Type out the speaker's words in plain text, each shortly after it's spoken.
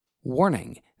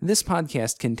Warning, this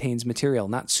podcast contains material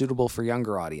not suitable for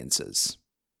younger audiences,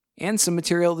 and some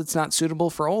material that's not suitable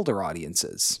for older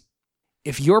audiences.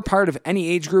 If you're part of any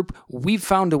age group, we've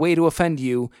found a way to offend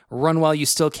you. Run while you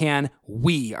still can.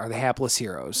 We are the hapless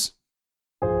heroes.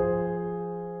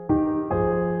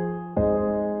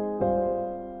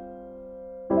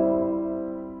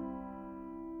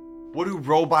 What do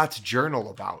robots journal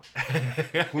about?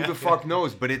 Who the fuck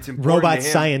knows? But it's important. Robot to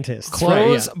him. scientists.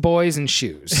 Clothes, Right, boys, and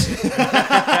shoes.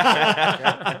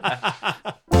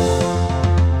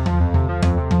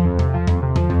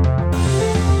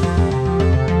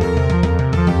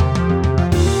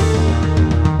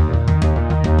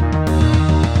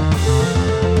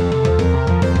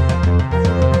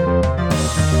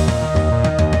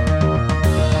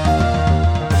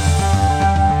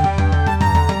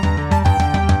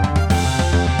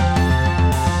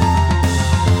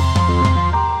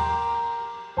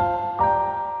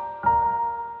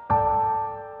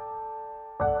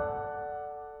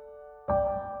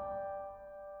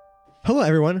 Hello,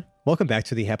 everyone. Welcome back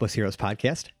to the Hapless Heroes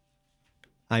podcast.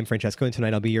 I'm Francesco, and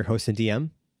tonight I'll be your host and DM.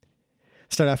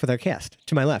 Start off with our cast.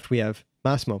 To my left, we have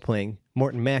Massimo playing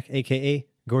Morton Mac, a.k.a.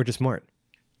 Gorgeous Mort.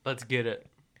 Let's get it.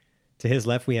 To his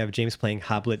left, we have James playing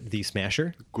Hoblet the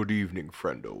Smasher. Good evening,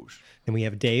 friendos. And we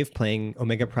have Dave playing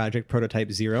Omega Project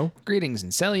Prototype 0. Greetings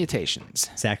and salutations.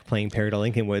 Zach playing Peridot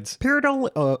Lincoln Woods.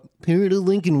 Peridot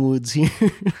Lincoln Woods here. You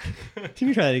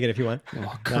can try that again if you want. Oh,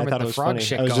 I Kermit thought it the was Frog funny.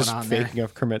 shit I was going just on there. faking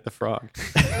of Kermit the Frog.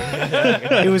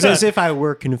 It was as if I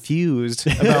were confused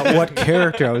about what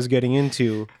character I was getting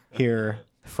into here,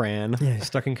 Fran. Yeah, you're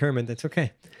stuck in Kermit. That's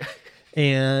okay.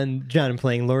 And John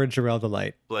playing Lord Jarrell the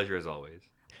Light. Pleasure as always.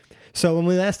 So when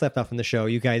we last left off in the show,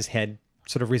 you guys had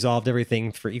sort of resolved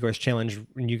everything for Igor's challenge,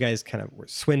 and you guys kind of were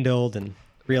swindled and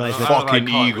realized that. Fucking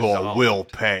call it Igor resolved. will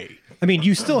pay. I mean,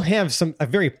 you still have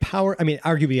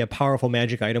arguably a powerful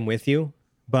magic item with you,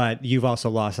 but you've also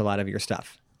lost a lot of your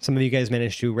stuff. Some of you guys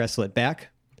managed to wrestle it back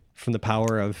from the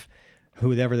power of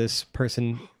whoever this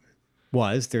person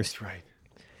was. There's Right.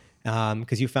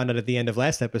 because you found out at the end of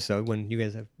last episode when you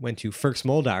guys went to Ferks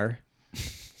Moldar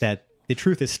that the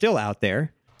truth is still out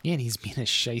there. Yeah, and he's being a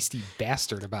shisty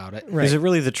bastard about it. Right. Is it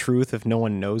really the truth if no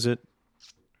one knows it?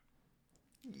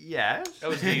 Yes. That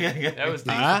was deep. That was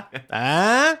deep. In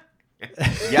fact,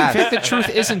 Yes. the truth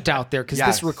isn't out there because Yes.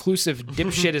 this reclusive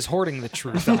dipshit is hoarding the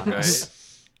truth on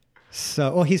us.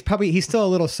 So, well, he's still a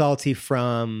little salty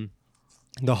from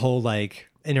the whole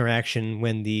interaction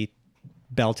when the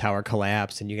bell tower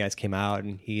collapsed and you guys came out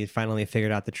and he finally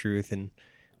figured out the truth and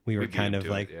we were beat kind him of to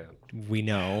like, it, we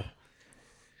know.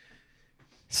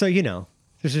 So,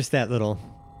 there's just that little,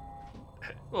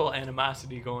 A little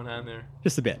animosity going on there.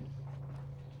 just a bit.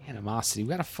 Animosity. We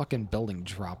got a fucking building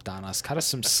dropped on us. Cut us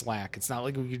some slack. It's not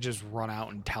like we could just run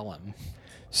out and tell him.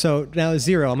 So now,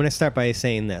 Zero, I'm going to start by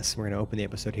saying this. We're going to open the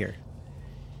episode here.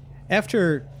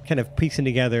 After kind of piecing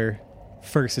together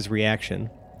Fergus' reaction,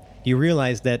 you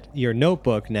realize that your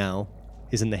notebook now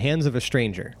is in the hands of a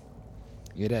stranger.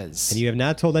 It is. And you have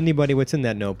not told anybody what's in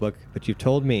that notebook, but you've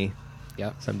told me.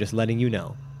 Yep, So I'm just letting you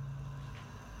know.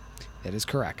 that is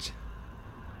correct.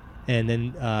 And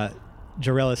then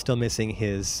Jarrell is still missing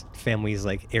his family's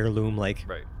heirloom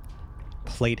Right.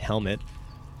 plate helmet.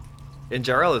 And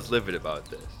Jarrell is livid about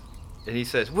this. And he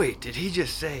says, "Wait, did he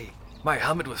just say my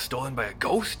helmet was stolen by a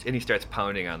ghost?" And he starts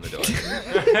pounding on the door.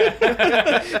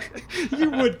 You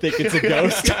would think it's a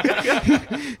ghost.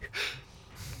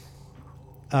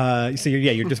 So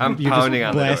you're just I'm you're pounding just on the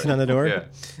door. blasting on the door. Yeah.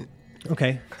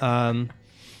 Okay.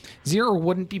 Zero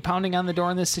wouldn't be pounding on the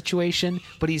door in this situation,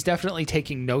 but he's definitely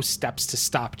taking no steps to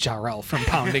stop Jarrell from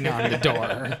pounding on the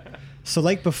door. So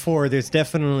like before, there's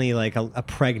definitely a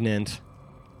pregnant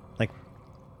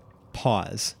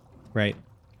pause, right?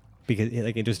 Because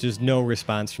there's just no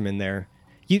response from in there.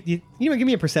 You give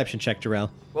me a perception check, Jarrell.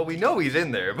 Well, we know he's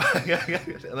in there, but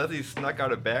unless he snuck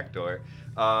out a back door.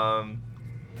 Don't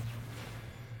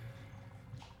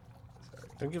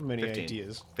give him any 15.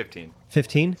 ideas. 15.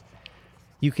 15.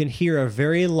 You can hear a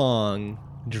very long,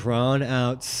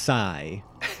 drawn-out sigh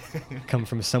come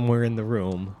from somewhere in the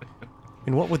room.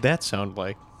 And what would that sound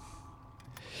like?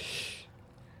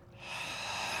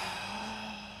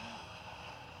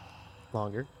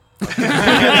 Longer.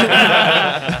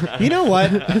 You know what?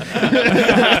 Do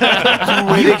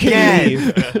it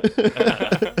again.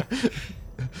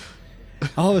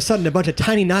 All of a sudden, a bunch of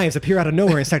tiny knives appear out of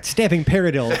nowhere and start stabbing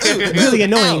Peridot really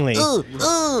annoyingly.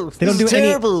 They don't do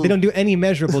any. They don't do any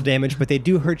measurable damage, but they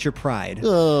do hurt your pride.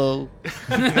 Oh.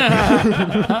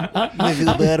 I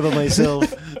feel bad about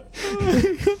myself.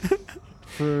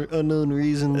 For unknown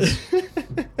reasons.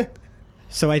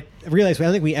 So I realized I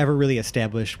don't think we ever really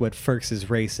established what Ferks's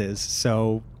race is.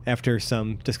 So after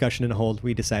some discussion and hold,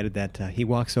 we decided that he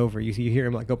walks over. You hear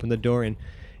him like open the door, and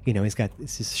he's got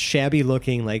this shabby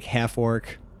looking like half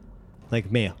orc, like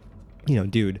male,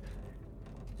 dude.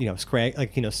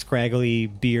 Scraggly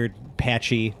beard,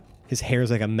 patchy. His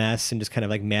hair's like a mess and just kind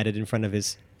of like matted in front of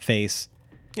his face.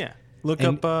 Yeah. Look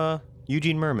up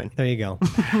Eugene Merman. There you go.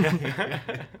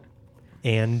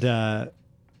 And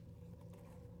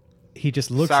he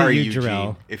just looks Sorry, at you, Eugene.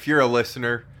 Jarrell. If you're a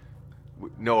listener,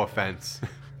 no offense.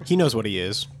 He knows what he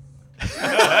is.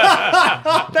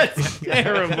 That's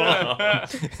terrible.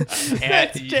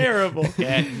 That's terrible.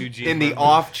 At Eugene In the Merman.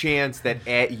 off chance that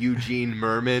at Eugene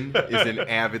Merman is an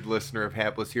avid listener of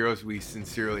Hapless Heroes, we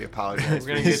sincerely apologize. We're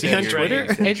gonna for get saying that your trending,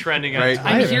 names. And- trending Right. on I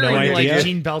I'm have hearing no like idea.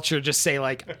 Gene Belcher just say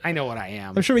like, "I know what I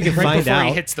am." I'm sure we can right find before out.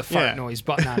 he hits the fart Yeah. noise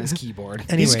button on his keyboard. He's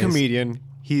a Anyways. comedian.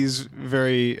 He's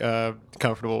very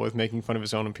comfortable with making fun of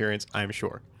his own appearance, I'm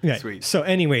sure. Okay. Sweet. So,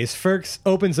 anyways, Ferks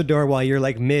opens the door while you're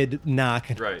like mid knock.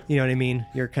 Right. You know what I mean?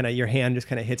 Your hand just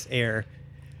kind of hits air,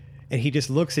 and he just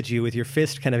looks at you with your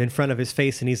fist kind of in front of his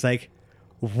face, and he's like,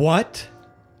 "What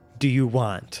do you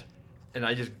want?" And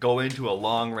I just go into a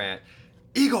long rant.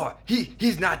 Igor,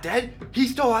 he's not dead. He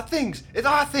stole our things. It's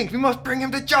our things. We must bring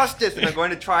him to justice. And I'm going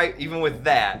to try, even with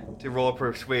that, to roll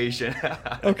persuasion.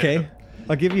 Okay.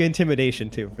 I'll give you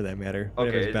intimidation too, for that matter.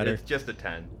 Whatever's Okay, better. it's just a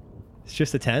 10. It's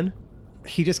just a 10.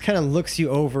 He just kind of looks you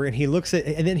over, and he looks at,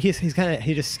 and then he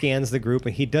just scans the group,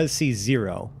 and he does see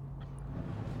 0.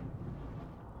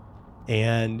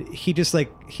 And he just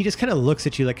kind of looks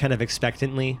at you like kind of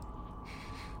expectantly,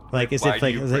 like as Why if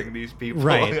like, do you as bring like- these people?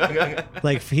 right,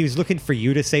 like he was looking for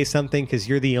you to say something because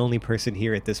you're the only person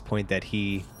here at this point that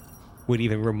he would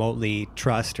even remotely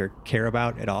trust or care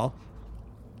about at all.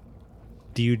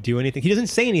 Do you do anything? He doesn't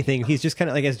say anything. He's just kind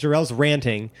of like, as Jarrell's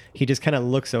ranting, he just kind of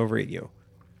looks over at you.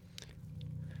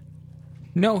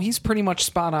 No, he's pretty much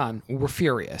spot on. We're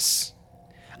furious.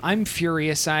 I'm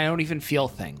furious. I don't even feel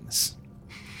things.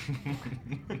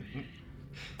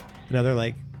 Another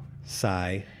like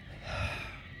sigh.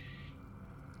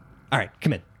 All right,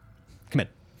 come in.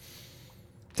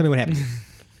 Tell me what happened.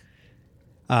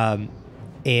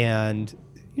 And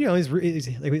he's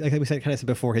like we said, kind of said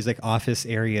before, his like office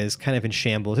area is kind of in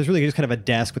shambles. There's really just kind of a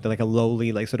desk with like a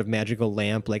lowly like sort of magical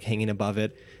lamp like hanging above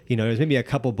it. There's maybe a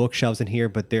couple bookshelves in here,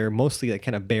 but they're mostly like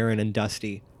kind of barren and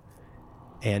dusty.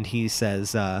 And he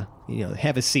says, have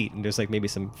a seat. And there's like maybe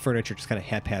some furniture just kind of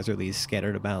haphazardly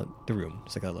scattered about the room.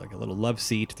 It's like a little love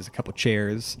seat. There's a couple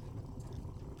chairs.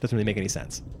 Doesn't really make any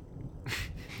sense.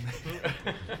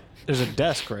 There's a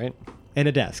desk, right? And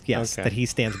a desk, yes, Okay. that he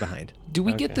stands behind. Do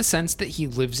we get the sense that he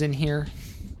lives in here?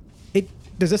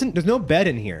 There's no bed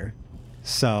in here,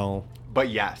 so But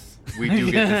yes, we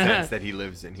do get the sense that he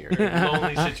lives in here.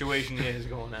 Lonely situation he has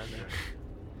going on there.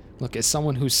 Look, as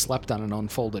someone who's slept on an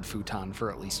unfolded futon for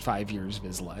at least 5 years of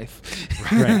his life.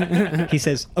 right. He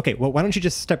says, "Okay, well, why don't you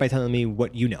just start by telling me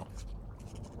what you know?"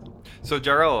 So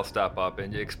Jarrell will stop up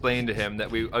and explain to him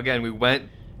that we went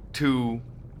to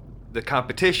the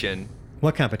competition.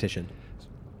 What competition?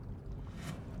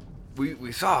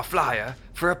 We saw a flyer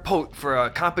for a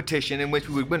competition in which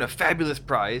we would win a fabulous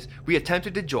prize. We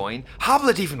attempted to join.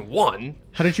 Hoblet even won.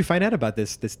 How did you find out about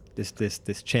this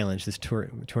challenge, this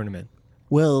tournament?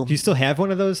 Well, Do you still have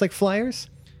one of those like flyers?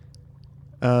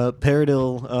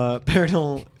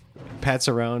 Paradil pats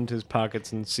around his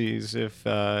pockets and sees if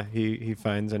he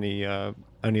finds any of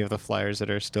the flyers that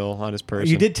are still on his person.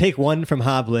 You did take one from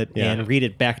Hoblet Yeah. and read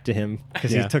it back to him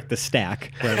because Yeah. he took the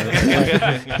stack.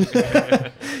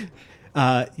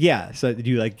 Yeah. So did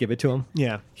you like give it to him?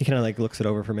 Yeah. He kind of like looks it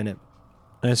over for a minute.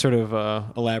 And I sort of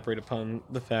elaborate upon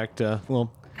the fact, that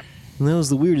was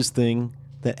the weirdest thing,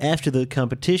 that after the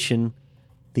competition,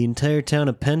 the entire town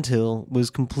of Penthill was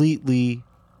completely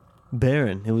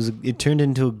barren. It turned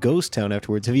into a ghost town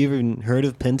afterwards. Have you even heard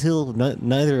of Penthill?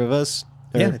 Neither of us.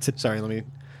 Yeah,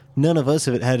 None of us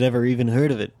had ever even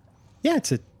heard of it. Yeah,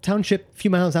 it's a township a few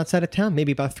miles outside of town,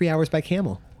 maybe about 3 hours by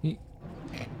camel.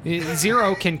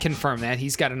 Zero can confirm that.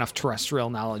 He's got enough terrestrial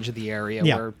knowledge of the area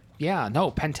Yeah. where,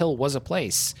 Penthill was a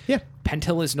place. Yeah.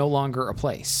 Penthill is no longer a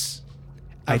place.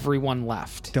 Everyone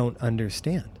left. Don't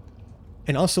understand.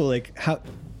 And also, like, how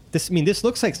this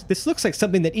looks like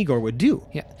something that Igor would do.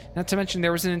 Yeah. Not to mention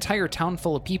there was an entire town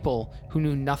full of people who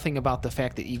knew nothing about the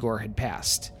fact that Igor had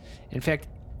passed. In fact,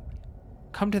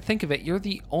 come to think of it, you're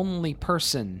the only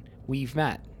person we've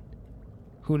met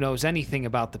who knows anything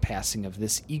about the passing of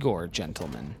this Igor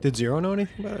gentleman. Did Zero know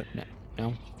anything about it?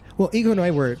 No? Well, Igor and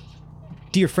I were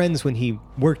dear friends when he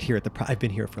worked here at the. I've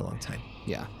been here for a long time,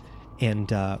 Yeah. And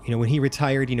when he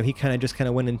retired, he kind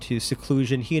of went into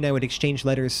seclusion. He and I would exchange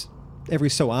letters every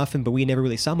so often, but we never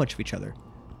really saw much of each other.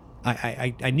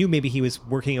 I knew maybe he was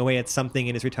working away at something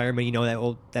in his retirement.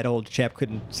 That old chap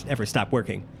couldn't ever stop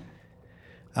working.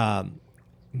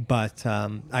 But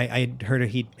I heard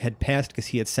he had passed because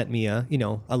he had sent me a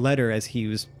letter as he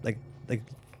was like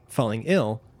falling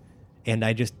ill, and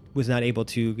I just was not able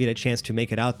to get a chance to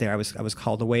make it out there. I was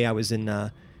called away. I was in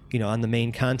on the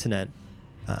main continent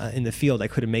in the field. I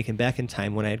couldn't make him back in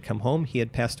time. When I had come home, he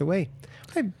had passed away.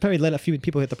 I probably let a few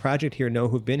people at the project here know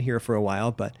who've been here for a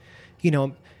while, but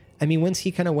once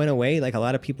he kind of went away, like a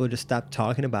lot of people just stopped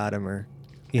talking about him, or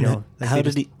How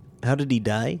did he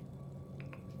die?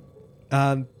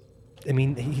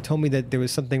 He told me that there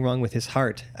was something wrong with his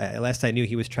heart. Last I knew,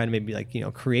 he was trying to maybe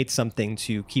create something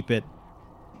to keep it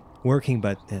working,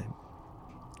 but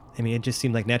it just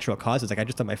seemed like natural causes. Like I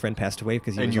just thought my friend passed away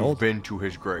because he was And old. you've been to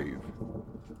his grave.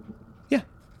 Yeah.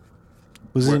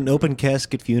 Was it an open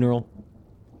casket funeral?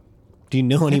 Do you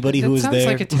know anybody who was That there?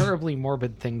 sounds like a terribly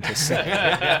morbid thing to say.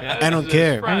 I don't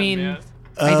care. I mean, Yes.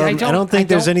 I don't think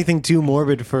there's don't- anything too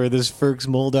morbid for this Ferks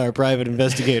Moldar private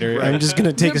investigator. I'm just going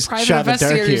to take The a private shot in the dark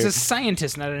investigator is here. a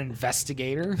scientist, not an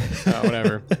investigator.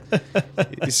 Whatever.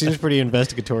 It seems pretty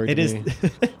investigatory to It is. me.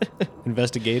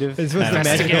 Investigative? This was I the don't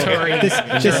know. Investigatory.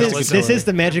 magical. This is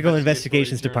the magical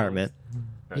investigations department,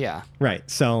 Yeah. right?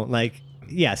 So,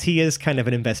 yes, he is kind of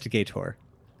an investigator.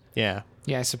 Yeah.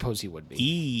 Yeah, I suppose he would be.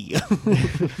 E.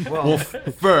 Well,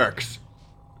 Ferks,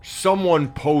 someone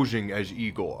posing as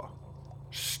Igor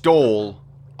stole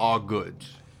our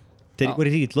goods. What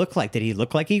did he look like? Did he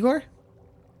look like Igor?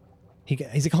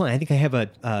 He's like, hold on, I think I have a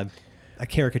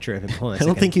caricature of him. Hold on a I don't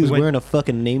second. think he was We went- wearing a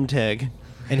fucking name tag.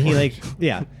 And he he's like,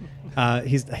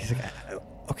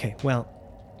 okay, well,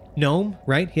 gnome,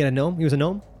 right? He had a gnome. He was a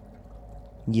gnome.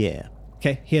 Yeah.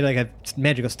 Okay, he had like a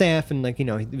magical staff, and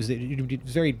it was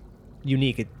very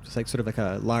unique. It was like sort of like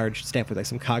a large staff with like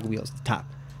some cogwheels at the top.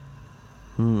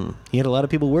 He had a lot of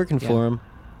people working for him.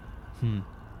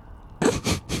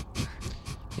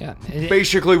 Yeah.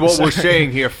 Basically, what we're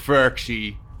saying here,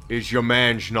 Ferksy, is your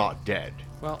man's not dead.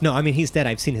 No, he's dead.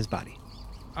 I've seen his body.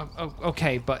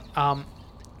 Okay, but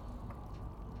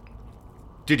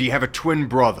Did he have a twin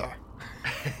brother?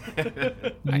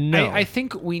 No, I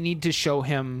think we need to show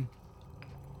him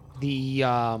the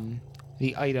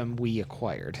item we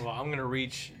acquired Well, I'm gonna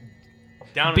reach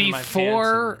down into my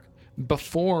pants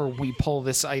before we pull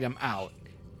this item out.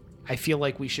 I feel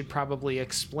like we should probably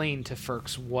explain to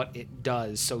Ferks what it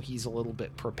does so he's a little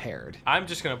bit prepared. I'm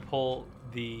just gonna pull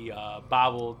the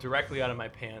bauble directly out of my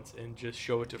pants and just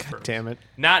show it to Ferks. Damn it.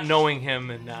 Not knowing him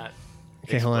and not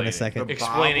Okay, hold on a explaining- second.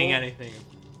 explaining Bauble? anything.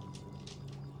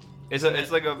 It's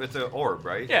an orb,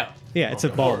 right? Yeah. Yeah, it's a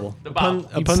bauble. The Upon,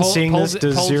 bauble. upon seeing this,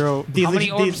 does pulls- Zero... The, How many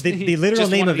the, orbs the, did the he- literal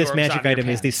just name one of of the this orbs magic on your item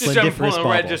is the pants. Just I'm splendiferous pulling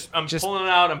red. bauble. I'm pulling it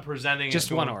out. I'm presenting it. Just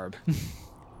to one him. orb.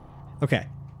 Okay.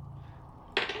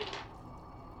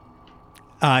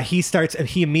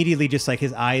 He immediately just like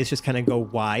his eyes just kind of go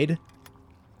wide.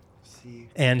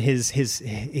 And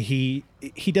he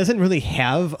doesn't really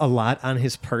have a lot on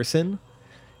his person.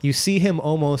 You see him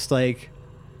almost like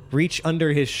reach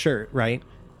under his shirt, right?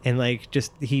 And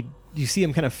you see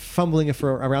him kind of fumbling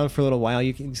around for a little while.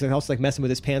 He's also like messing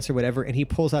with his pants or whatever, and he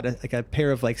pulls out a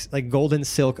pair of like golden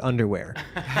silk underwear.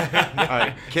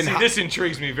 See, this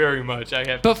intrigues me very much. I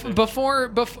have. Before,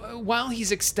 while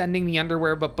he's extending the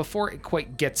underwear, but before it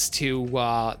quite gets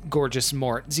to gorgeous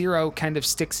Mort, Zero kind of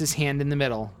sticks his hand in the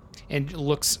middle and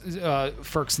looks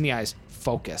Ferks in the eyes.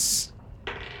 Focus.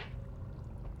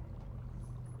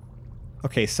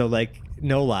 Okay, so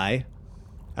no lie,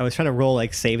 I was trying to roll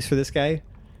saves for this guy.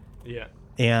 Yeah.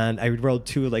 And I rolled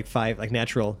two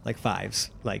natural fives,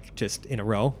 just in a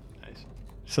row. Nice.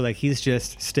 So he's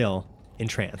just still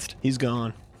entranced. He's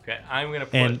gone. Okay. I'm gonna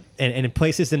put. And it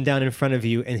places him down in front of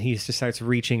you, and he just starts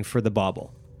reaching for the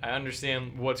bauble. I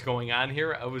understand what's going on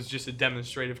here. I was just a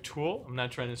demonstrative tool. I'm not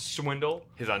trying to swindle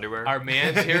His underwear. our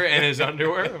man's here and his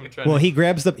underwear. I'm trying. Well, to, he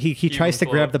grabs he tries to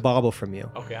pull grab it. the bauble from you.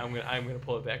 Okay. I'm gonna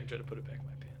pull it back and try to put it back in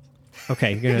my pants.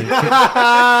 Okay, you're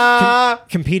gonna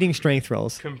competing strength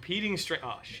rolls. Competing strength.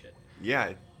 Oh shit.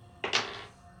 Yeah.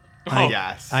 Oh,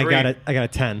 Yes. I Three. got it. I got a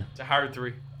 10. It's a hard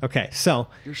 3. Okay, so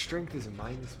Your strength is a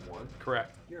 -1.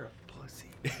 Correct. You're a pussy.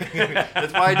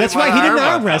 That's why. that's why he didn't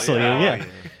arm wrestle you. Yeah.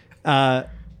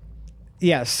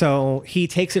 Yeah, so he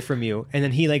takes it from you, and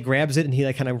then he grabs it, and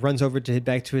he kind of runs over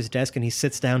back to his desk, and he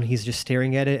sits down. He's just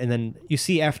staring at it, and then you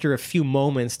see after a few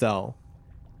moments, though,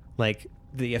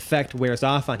 the effect wears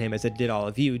off on him as it did all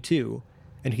of you too,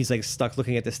 and he's stuck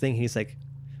looking at this thing. And he's like,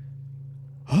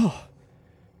 "Oh,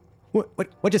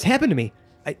 what just happened to me?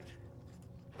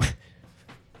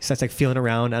 He starts like feeling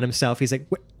around on himself. He's like,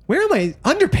 where are my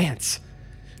underpants?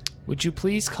 Would you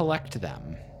please collect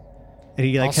them? And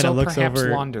he like kind Also, of looks perhaps over.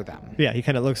 launder them. Yeah, he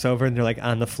kind of looks over and they're like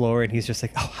on the floor, and he's just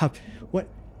like, oh,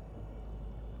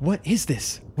 what is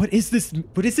this? What is this?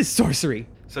 What is this sorcery?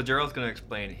 So Gerald's gonna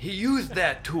explain. He used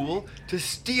that tool to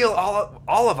steal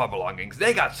all of our belongings.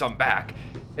 They got some back,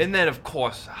 and then of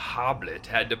course Hoblet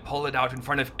had to pull it out in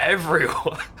front of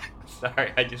everyone.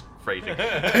 Sorry, I just phrasing.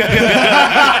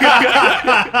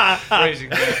 Phrasing.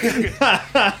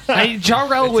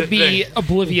 Jarrell would a be thing.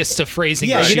 oblivious to phrasing.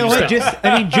 Yeah, you know what?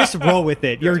 Just roll with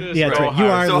it. You're Just that's roll right. You are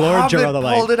hard. So Lord Hoblet Jarrell the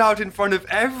pulled Light. it out in front of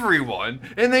everyone,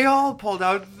 and they all pulled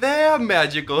out their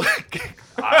magical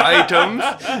items.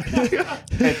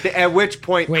 At which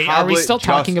point, Wait, are we Hoblet still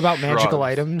talking just about magical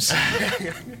shrugs. items?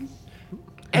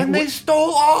 And they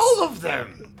stole all of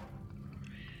them.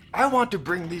 I want to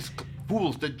bring these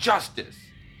fools to justice.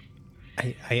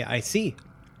 I see.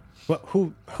 What?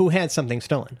 Who had something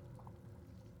stolen?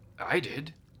 I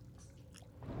did.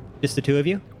 Just the two of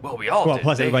you? Well, we all Well, did.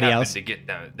 plus They everybody happened else. to get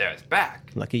theirs back.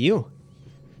 Lucky you.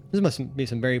 This must be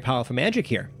some very powerful magic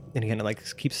here. And he kind of like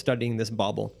keeps studying this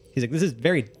bauble. He's like, this is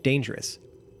very dangerous.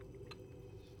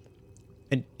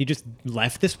 And you just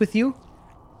left this with you?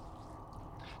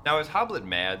 Now, is Hoblet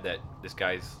mad that this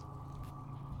guy's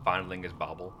fondling his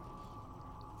bauble?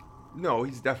 No,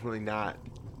 he's definitely not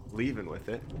leaving with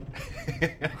it.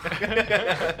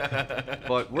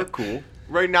 But we're cool.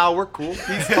 Right now, we're cool.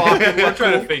 He's talking. We're I'm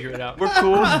trying to cool. figure it out. We're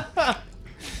cool.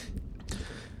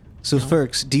 So,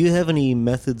 Ferks, do you have any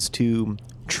methods to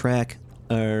track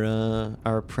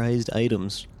our prized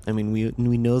items? I mean,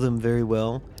 we know them very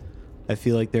well. I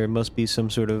feel like there must be some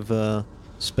sort of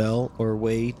spell or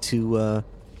way to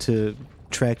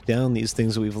track down these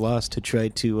things that we've lost to try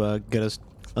to get us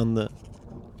on the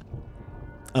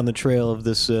trail of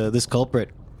this culprit.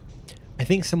 I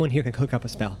think someone here can cook up a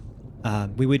spell.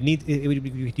 We would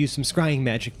use some scrying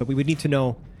magic, but we would need to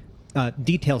know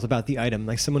details about the item,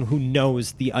 like someone who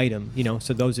knows the item. You know,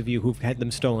 so those of you who've had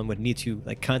them stolen would need to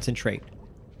like concentrate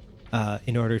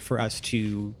in order for us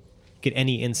to get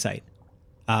any insight.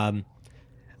 It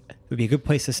would be a good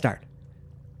place to start.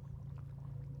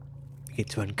 We get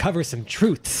to uncover some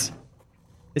truths.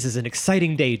 This is an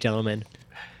exciting day, gentlemen.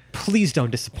 Please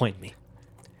don't disappoint me.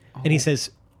 And he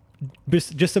says,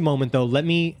 just a moment though.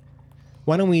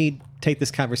 Why don't we take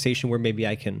this conversation where maybe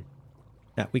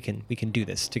we can do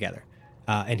this together.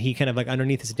 And he kind of like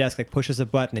underneath his desk like pushes a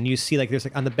button, and you see like there's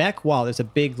like on the back wall there's a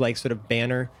big like sort of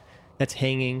banner that's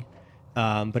hanging,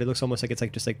 but it looks almost like it's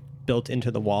like just like built into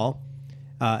the wall,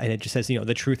 and it just says, you know,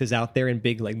 the truth is out there in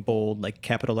big like bold like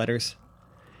capital letters.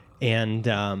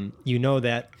 And you know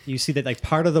that you see that like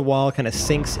part of the wall kind of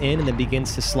sinks in and then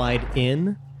begins to slide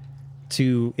in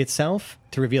to itself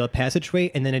to reveal a passageway,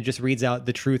 and then it just reads out,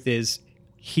 the truth is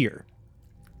here,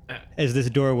 as this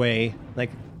doorway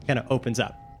like kind of opens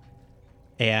up.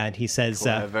 And he says,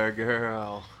 Clever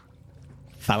girl.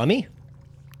 follow me.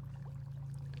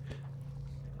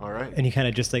 All right. And he kind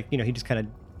of just like, you know, he just kind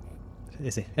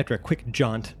of, after a quick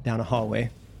jaunt down a hallway.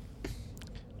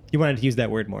 You wanted to use that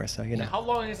word more, so, you know. How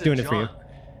long is it? Doing it for you.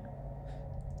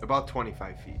 About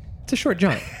 25 feet It's a short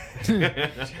jaunt.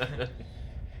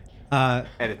 at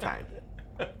a time.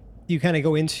 You kind of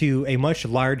go into a much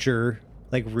larger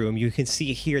like room. You can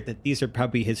see here that these are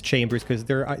probably his chambers, because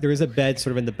there is a bed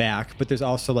sort of in the back, but there's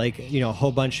also like, you know, a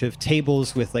whole bunch of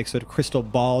tables with like sort of crystal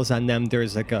balls on them.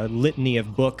 There's like a litany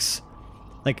of books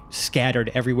like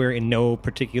scattered everywhere in no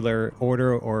particular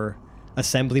order or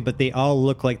assembly, but they all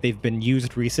look like they've been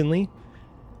used recently.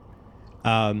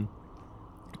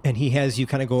 And he has you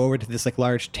kind of go over to this like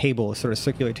large table, a sort of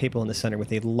circular table in the center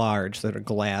with a large sort of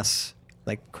glass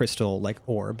like crystal like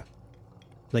orb,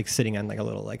 like sitting on like a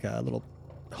little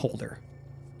holder,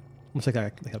 almost like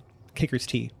a kicker's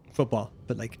tee football,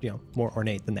 but like, you know, more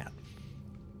ornate than that.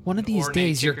 One of these Ornate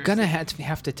days, you're kickers. gonna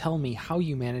have to tell me how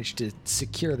you managed to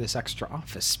secure this extra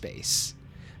office space.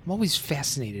 I'm always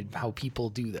fascinated how people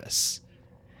do this.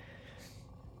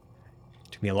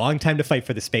 Took me a long time to fight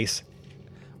for the space.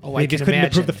 Oh, They I just can couldn't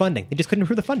imagine. approve the funding. They just couldn't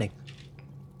approve the funding.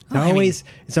 Oh, I mean-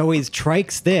 It's always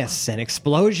trikes this and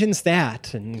explosions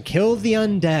that and kill the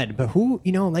undead. But who,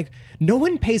 you know, like no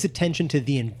one pays attention to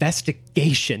the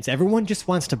investigations. Everyone just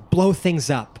wants to blow things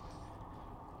up.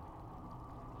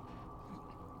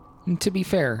 And to be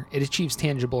fair, it achieves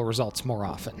tangible results more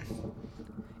often.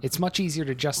 It's much easier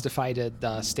to justify to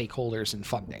the stakeholders and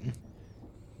funding.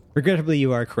 Regrettably,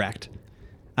 you are correct.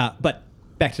 But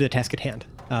back to the task at hand.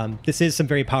 This is some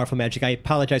very powerful magic. I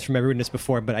apologize for my rudeness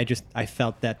before, but I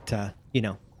felt that, you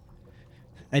know,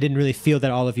 I didn't really feel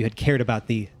that all of you had cared about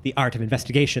the art of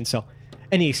investigation. So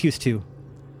any excuse to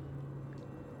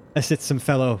assist some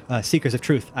fellow seekers of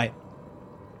truth, I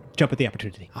jump at the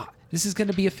opportunity. This is going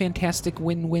to be a fantastic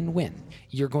win-win-win.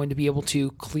 You're going to be able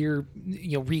to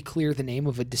re-clear the name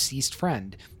of a deceased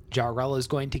friend. Jarrell is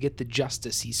going to get the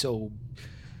justice he so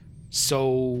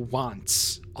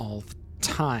wants all the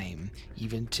time,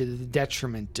 even to the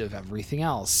detriment of everything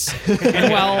else.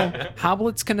 And well,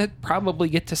 Hoblet's going to probably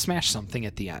get to smash something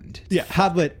at the end. Yeah,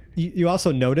 Hoblet, you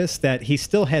also notice that he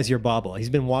still has your bauble. He's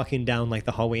been walking down like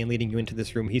the hallway and leading you into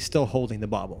this room. He's still holding the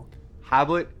bauble.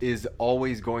 Hoblet is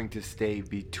always going to stay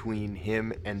between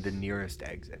him and the nearest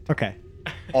exit. Okay.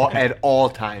 At all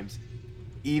times.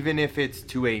 Even if it's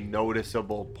to a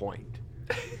noticeable point.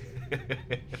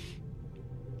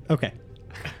 Okay.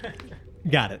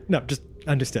 Got it. No, just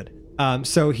understood.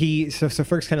 So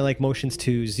Ferks kind of like motions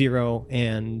to Zero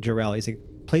and Jarrell. He's like,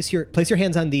 place your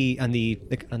hands on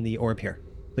the orb here,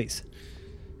 please.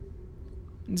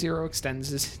 Zero extends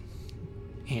his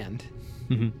hand.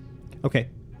 Mm-hmm. Okay.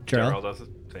 Jarrell does the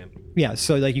same. Yeah,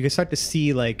 so like you can start to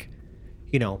see like,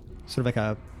 sort of like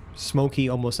a smoky,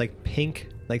 almost like pink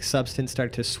like substance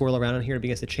start to swirl around in here. It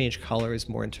begins to change colors,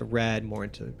 more into red, more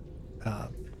into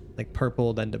like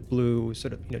purple, then to blue,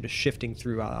 sort of just shifting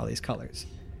through all these colors.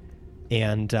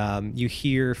 And you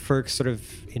hear Ferks sort of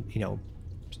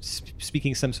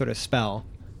speaking some sort of spell,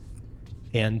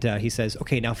 and he says,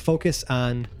 "Okay, now focus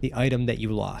on the item that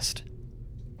you lost."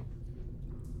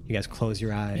 You guys close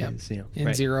your eyes. Yep. And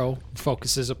right? Zero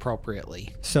focuses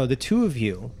appropriately. So the two of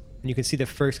you, and you can see that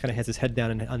Ferks kind of has his head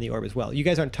down on the orb as well. You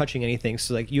guys aren't touching anything,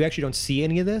 so like you actually don't see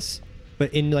any of this.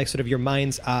 But in like sort of your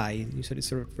mind's eye, it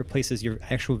sort of replaces your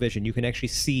actual vision. You can actually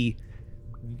see,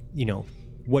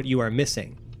 what you are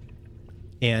missing.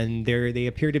 And they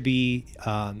appear to be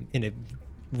in a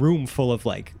room full of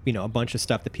like a bunch of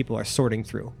stuff that people are sorting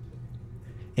through.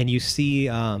 And you see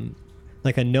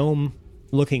like a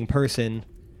gnome-looking person,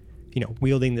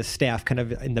 wielding the staff kind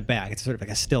of in the back. It's sort of like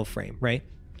a still frame, right?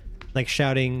 Like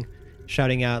shouting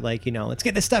out like, let's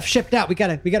get this stuff shipped out. We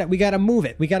gotta move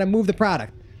it. We gotta move the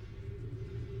product.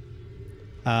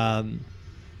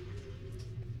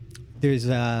 There's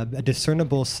a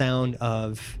discernible sound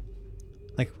of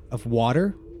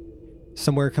water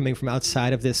somewhere coming from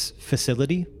outside of this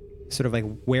facility, sort of like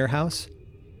warehouse.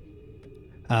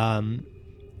 And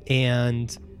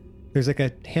there's like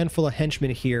a handful of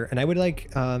henchmen here, and I would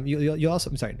like you also.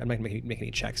 I'm sorry, I'm not gonna make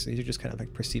any checks. These are just kind of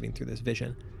like perceiving through this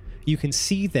vision. You can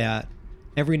see that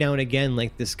every now and again,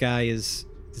 like this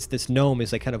gnome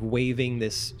is like kind of waving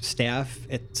this staff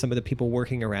at some of the people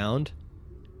working around,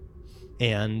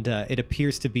 and it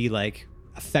appears to be like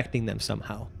affecting them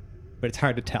somehow, but it's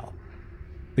hard to tell.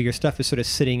 But your stuff is sort of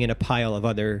sitting in a pile of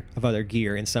other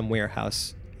gear in some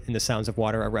warehouse, and the sounds of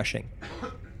water are rushing.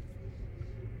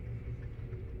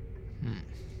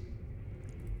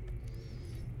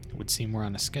 It would seem we're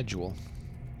on a schedule.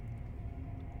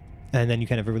 And then you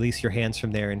kind of release your hands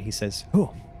from there, and he says,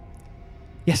 "Oh,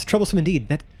 yes, troublesome indeed.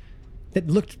 That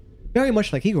looked very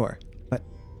much like Igor, but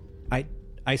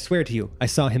I swear to you, I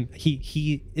saw him.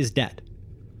 He is dead.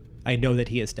 I know that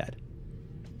he is dead.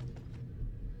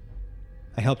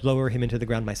 I helped lower him into the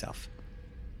ground myself."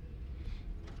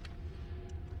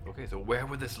 Okay, so where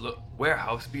would this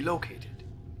warehouse be located?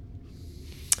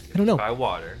 I don't know. By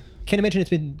water. Can't imagine it's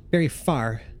been very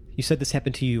far. You said this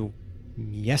happened to you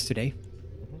yesterday,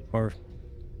 or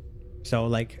so.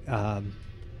 Like, I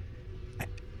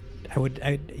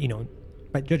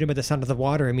by judging by the sound of the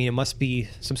water, I mean, it must be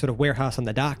some sort of warehouse on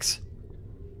the docks.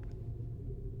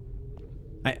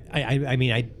 I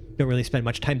mean, I don't really spend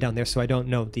much time down there, so I don't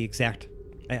know the exact.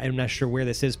 I'm not sure where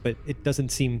this is, but it doesn't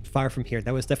seem far from here.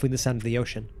 That was definitely the sound of the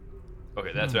ocean.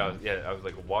 Okay, that's what I was. Yeah, I was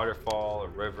like a waterfall, a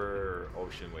river, or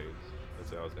ocean waves.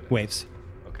 That's what I was gonna. Waves.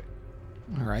 Okay.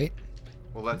 All right.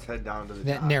 Well, let's head down to the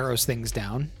That docks. narrows things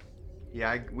down.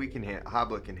 Yeah, we can.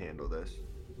 Hoblet can handle this.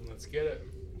 Let's get it.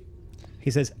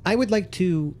 He says, "I would like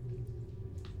to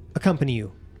accompany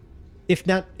you, if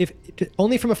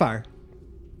only from afar,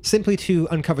 simply to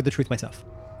uncover the truth myself.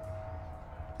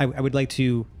 I would like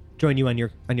to join you on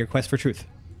your quest for truth."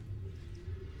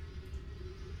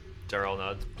 Jarrell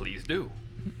nods. Please do.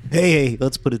 Hey,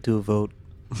 let's put it to a vote.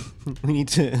 we need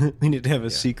to have a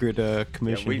secret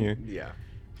commission here. Yeah.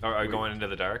 Are you going into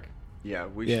the dark? Yeah,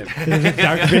 we Yeah. should.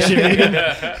 Dark vision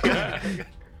meeting.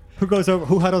 Who goes over?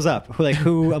 Who huddles up?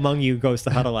 Who among you goes to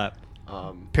huddle up?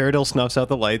 Paradil snuffs out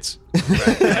the lights.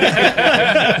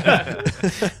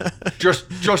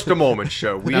 Just a moment,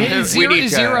 show. We need to-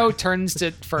 Zero turns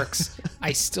to Ferks.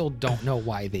 I still don't know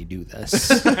why they do this.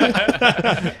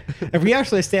 If we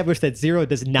actually established that Zero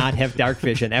does not have dark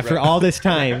vision, after all this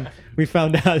time, We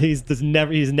found out he's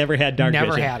never had dark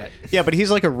Never vision. had it. Yeah, but he's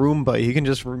like a Roomba. He can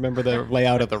just remember the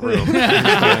layout of the room.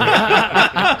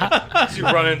 You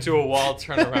run into a wall,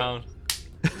 turn around.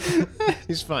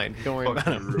 He's fine. Don't worry about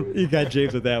him. You got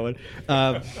James with that one.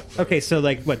 Okay, so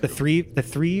like what the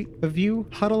three of you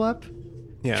huddle up?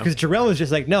 Yeah. Because Jarrell was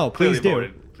just like, no, please Clearly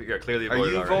do. voted. Yeah, clearly Are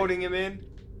voted you already. voting him in?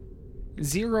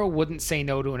 Zero wouldn't say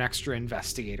no to an extra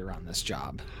investigator on this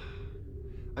job.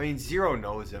 I mean, Zero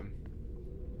knows him.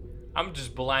 I'm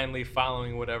just blindly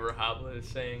following whatever Hoblet is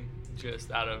saying, just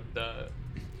out of the,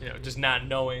 just not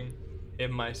knowing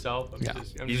him myself. I'm He's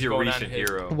just your going on recent his-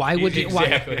 hero. Why would you? Why,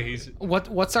 Exactly. He's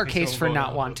what's our He's case so for not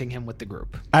vulnerable. wanting him with the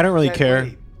group? I don't really Can't care.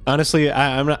 wait. Honestly,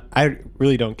 I'm not. I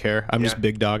really don't care. I'm Yeah. just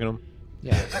big dogging him.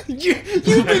 Yeah. You've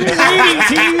been waiting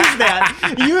to use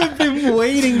that. You have been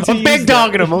waiting to I'm use big that.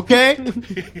 dogging him, okay?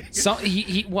 So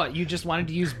he what? You just wanted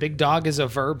to use big dog as a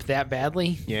verb that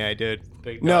badly? Yeah, I did.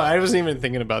 Big No, dog. I wasn't even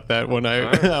thinking about that when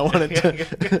I I wanted to.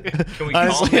 Can we calm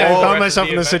Honestly, down I the found rest myself of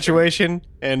in the this adventure? situation,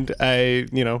 and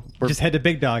we're Just had to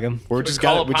big dog him. we're Can we just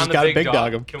call got we upon just the got to big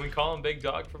dog him. Can we call him Big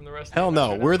Dog from the rest Hell of the no,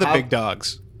 adventure we're the How- big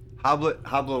dogs.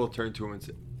 Hoblet will turn to him and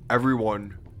say,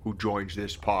 everyone who joins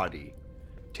this party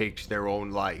takes their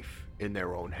own life in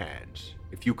their own hands.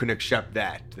 If you can accept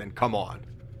that, then come on.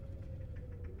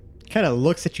 Kind of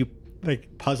looks at you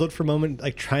like puzzled for a moment,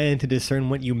 like trying to discern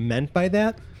what you meant by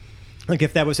that. Like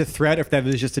if that was a threat or if that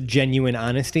was just a genuine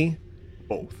honesty.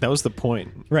 Both. That was the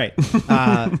point. Right.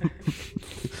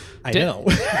 I Did- know.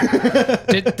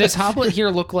 Does Hoblet here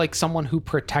look like someone who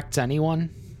protects anyone?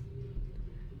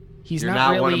 He's You're not not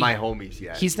really, one of my homies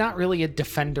yet. He's not really a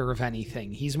defender of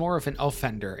anything. He's more of an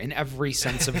offender in every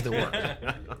sense of the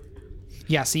word.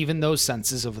 Yes, even those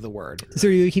senses of the word. So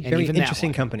you keep And very even that interesting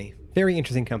one. company. Very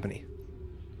interesting company.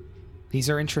 These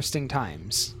are interesting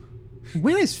times.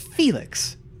 Where is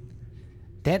Felix?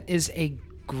 That is a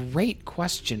great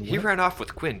question. He What- ran off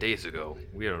with Quinn days ago.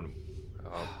 We are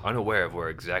unaware of where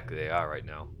exactly they are right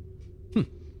now.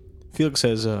 Felix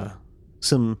has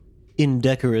some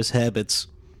indecorous habits.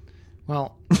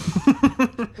 Well,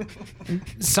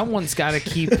 someone's got to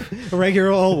keep. A regular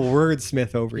old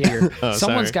wordsmith over Yeah, here. Oh,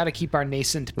 someone's sorry. got to keep our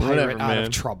nascent pirate Whatever, out man. of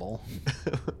trouble.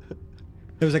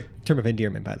 It was a term of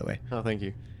endearment, by the way. Oh, thank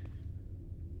you.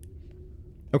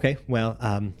 Okay, well,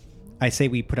 I say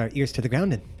we put our ears to the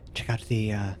ground and check out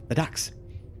the docks.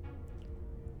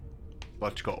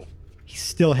 Let's go. He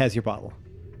still has your bottle.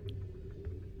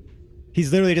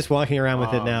 He's literally just walking around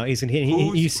with it now. He's who did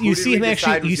we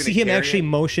decide was gonna carry it?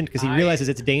 motioned because he realizes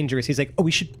it's dangerous. He's like, "Oh,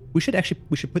 we should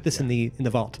put this in the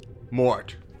vault.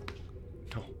 Mort.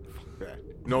 No, fuck that.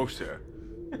 No, sir.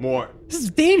 Mort. This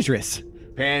is dangerous."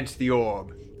 Pants the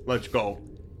orb. Let's go.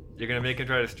 You're gonna make him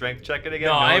try to strength check it again?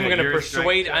 No, I am knowing that going to you're strength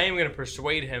persuade. check? I am going to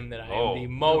persuade him that I am Oh, the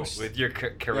most, with your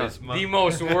charisma. the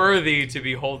most worthy to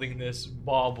be holding this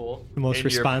bauble. The most In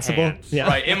your responsible. pants. Yeah.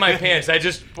 Right in my pants. I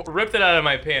just ripped it out of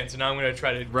my pants, and now I'm going to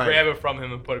try to Right. grab it from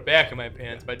him and put it back in my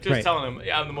pants. But just Right. telling him,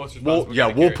 yeah, I'm the most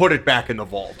responsible. We'll put it back in the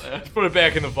vault. Let's put it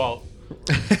back in the vault.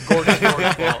 Gorgeous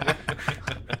vault.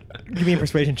 Give me a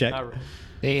persuasion check. All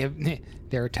right.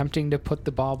 They're attempting to put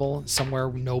the bauble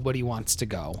somewhere nobody wants to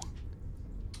go.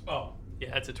 Oh,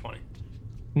 yeah, that's a 20.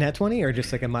 Nat 20 or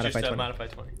just like a modified Just a 20? modified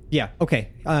 20. Yeah. Okay.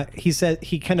 He said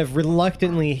he kind of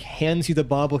reluctantly hands you the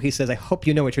bauble. He says, "I hope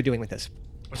you know what you're doing with this.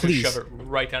 I'm gonna Please." shove it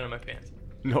right down in my pants.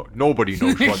 No, nobody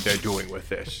knows what they're doing with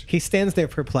this. He stands there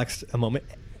perplexed a moment.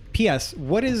 P.S.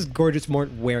 What is Gorgeous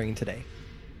Mort wearing today?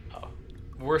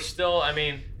 We're still, I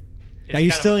mean. it's Are you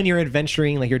kind still of- in your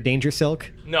adventuring, like your Danger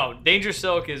Silk? No, Danger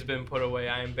Silk has been put away.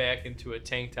 I am back into a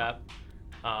tank top.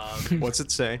 What's it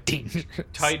say?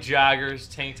 Tight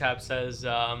joggers. Tank top says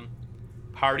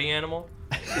party animal.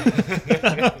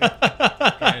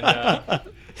 And,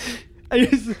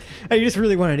 I just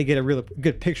really wanted to get a real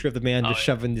good picture of the man just yeah.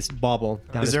 shoving this bauble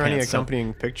down Is his there any pants, so-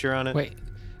 accompanying picture on it? Wait,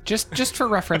 just for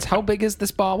reference, how big is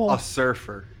this bauble? A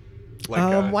surfer.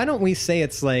 Like why don't we say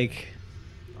it's like?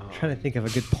 I'm trying to think of a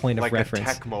good point of like reference.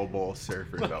 a Tecmo Bowl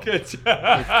surfer, though.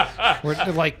 We're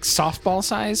like softball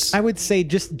size? I would say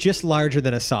just larger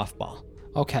than a softball.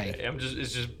 Okay.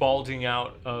 it's just bulging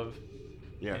out of,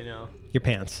 Yeah. Your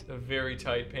pants. the very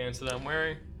tight pants that I'm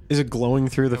wearing. Is it glowing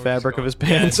through the Know where it's fabric of his going.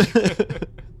 pants?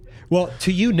 Well,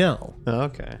 to you, no. Oh,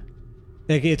 okay.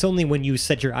 Like it's only when you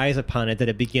set your eyes upon it that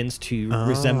it begins to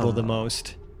resemble the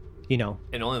most.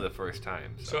 And only the first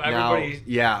time. So. So Now, everybody,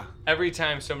 yeah. every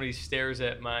time somebody stares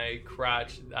at my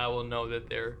crotch, I will know that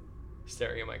they're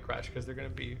staring at my crotch because they're going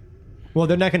to be. Well,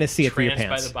 they're not going to see it through your Tranced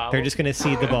by pants. the bowel? They're just going to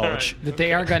see the bulge. That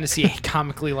they are going to see a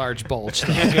comically large bulge.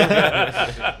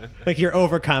 Like you're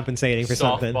overcompensating for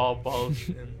something. Softball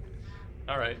bulge.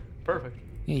 All right, perfect.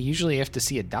 Yeah, usually you have to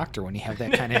see a doctor when you have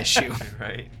that kind of issue.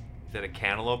 Right? Is that a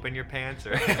cantaloupe in your pants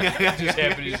or? Just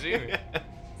happy to see me.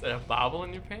 Is that a bobble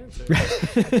in your pants? Or?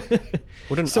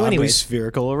 What an So oddly anyways.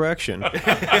 spherical erection.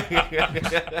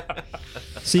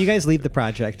 So you guys leave the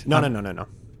project. No.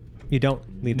 You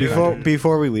don't leave the project.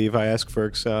 Before we leave, I ask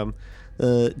Ferks, do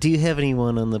you have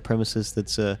anyone on the premises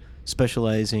that's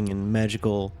specializing in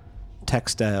magical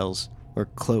textiles or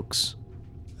cloaks?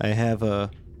 I have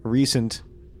a recent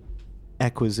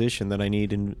acquisition that I need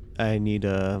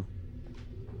to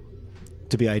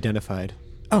be identified.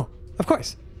 Oh, of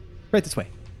course. Right this way.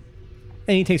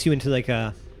 And he takes you into like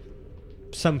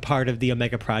some part of the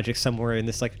Omega project somewhere in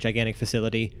this like gigantic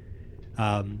facility.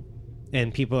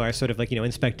 And people are sort of like,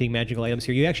 inspecting magical items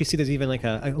here. You actually see there's even like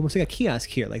almost like a kiosk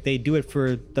here. Like they do it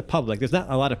for the public. There's not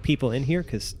a lot of people in here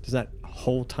because there's not a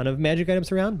whole ton of magic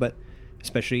items around, but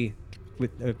especially with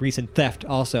a recent theft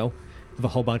also of a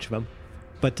whole bunch of them.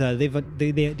 But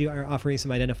they are offering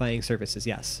some identifying services,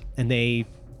 yes. And they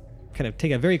kind of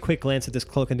take a very quick glance at this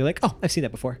cloak and they're like, oh, I've seen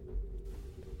that before.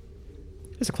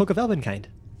 It's a cloak of elven kind.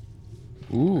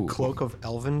 Ooh, Cloak of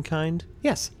elven kind?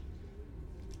 Yes.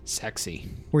 sexy.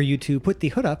 Were you to put the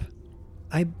hood up,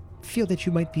 I feel that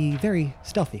you might be very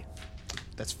stealthy.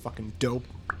 That's fucking dope.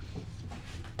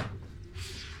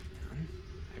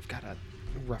 I've got a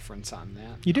reference on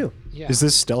that. You do. Yeah. Is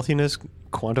this stealthiness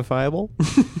quantifiable?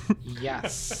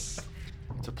 Yes.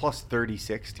 It's a plus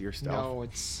 36 to your stealth. No,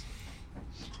 it's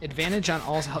advantage on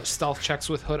all stealth checks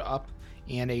with hood up,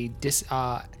 and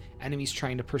enemies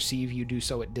trying to perceive you do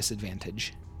so at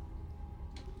disadvantage.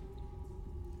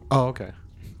 Oh, okay.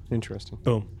 Interesting.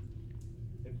 Boom.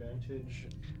 Advantage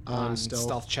On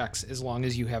stealth checks, as long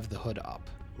as you have the hood up.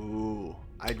 Ooh,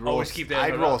 I'd roll. Always keep that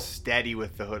I'd hood roll up. steady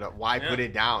with the hood up. Why Yeah. put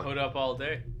it down? Hood up all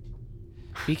day.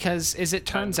 Because, as it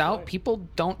turns out, people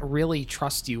don't really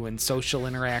trust you in social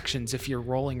interactions if you're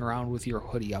rolling around with your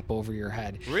hoodie up over your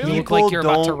head. Really? You look like you're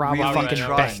about to don't rob a really fucking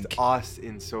trust bank. us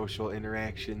in social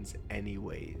interactions,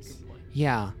 anyways.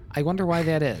 Yeah, I wonder why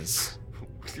that is.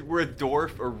 We're a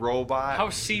dwarf, a robot, How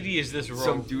seedy is this some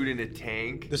rope? dude in a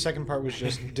tank. The second part was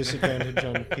just disadvantage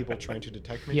on people trying to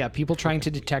detect me. Yeah, people trying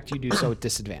to detect you do so at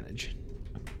disadvantage.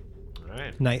 All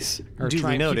right. Nice. Or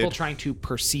Duly noted. people trying to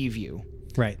perceive you,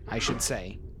 Right. I should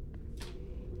say.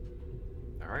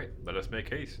 All right. Let us make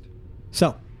haste.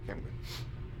 So, I'm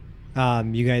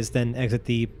good. you guys then exit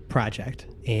the project,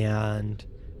 and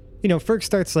Ferg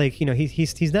starts like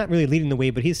he's not really leading the way,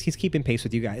 but he's keeping pace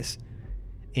with you guys,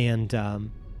 and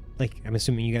like I'm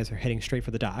assuming you guys are heading straight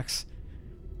for the docks,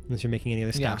 unless you're making any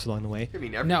other stops along the way. I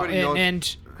mean, No, everybody knows.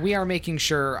 and we are making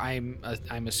sure. I'm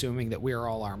assuming that we are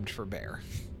all armed for bear.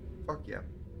 Fuck yeah.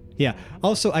 Yeah.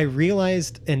 Also, I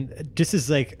realized, and this is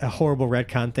like a horrible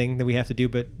retcon thing that we have to do,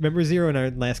 but remember, Zero, in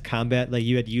our last combat, like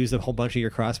you had used a whole bunch of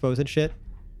your crossbows and shit?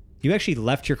 You actually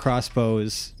left your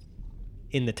crossbows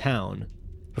in the town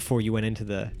before you went into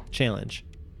the challenge.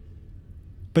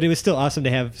 But it was still awesome to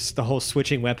have the whole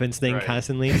switching weapons thing Right.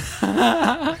 constantly.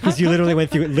 Because you literally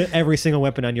went through every single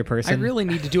weapon on your person. I really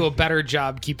need to do a better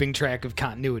job keeping track of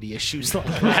continuity issues like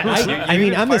that. I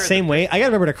mean, I'm the fired same way. I gotta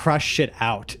remember to cross shit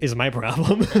out, is my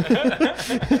problem.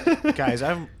 Guys, I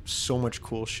have so much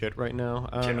cool shit right now.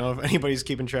 I don't know if anybody's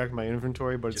keeping track of my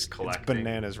inventory, but it's collecting.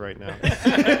 bananas right now.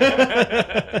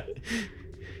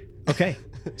 Okay.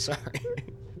 Sorry.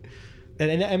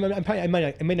 And I'm probably, I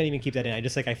might not even keep that in.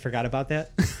 I forgot about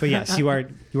that. But yes, you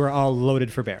are all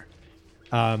loaded for bear.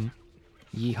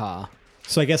 Yeehaw.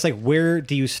 So I guess where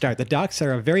do you start? The docks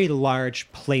are a very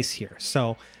large place here.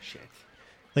 So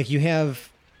you have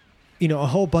a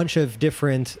whole bunch of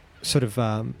different sort of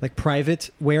private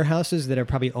warehouses that are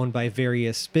probably owned by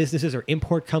various businesses or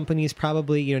import companies,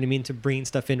 probably, you know what I mean, to bring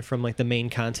stuff in from the main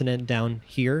continent down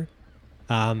here.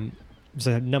 There's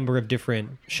a number of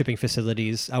different shipping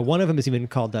facilities. One of them is even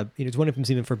called one of them is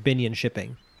even for Binion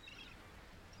shipping.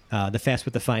 The fast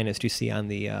with the finest you see on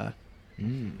the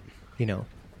on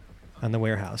the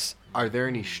warehouse. Are there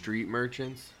any street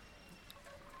merchants?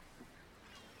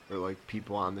 Or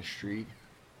people on the street?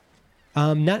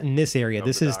 Not in this area. Of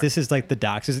This the is like the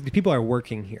docks. People are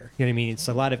working here. You know what I mean? It's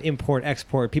a lot of import,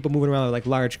 export. People moving around with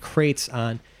large crates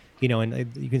on. And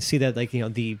you can see that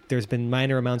there's been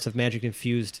minor amounts of magic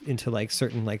infused into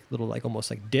certain little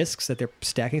almost discs that they're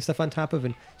stacking stuff on top of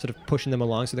and sort of pushing them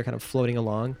along, so they're kind of floating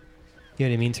along. You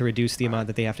know what I mean, to reduce the amount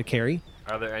that they have to carry.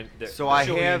 Are there? So I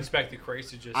Should we have inspect the crates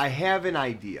to just I have an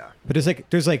idea. But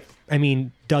there's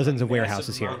dozens of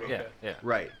warehouses here. amount? Yeah. Yeah.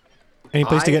 Right. Any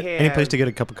place to I get have- to get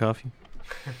a cup of coffee?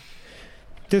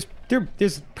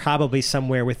 There's probably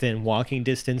somewhere within walking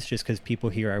distance, just because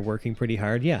people here are working pretty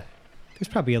hard. Yeah, there's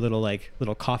probably a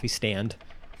little coffee stand.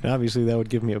 And obviously, that would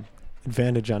give me a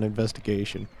advantage on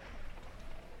investigation.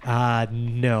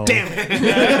 No. Damn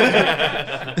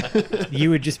it. You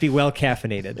would just be well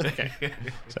caffeinated.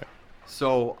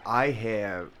 So I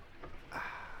have.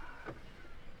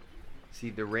 See,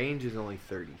 the range is only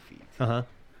 30 feet. Uh-huh.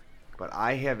 But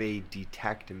I have a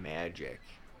detect magic.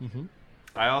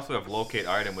 I also have locate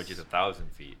item, which is 1,000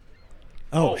 feet.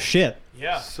 Oh, shit.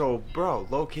 Yeah. So, bro,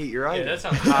 locate your Yeah, item. that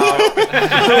sounds.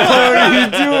 What are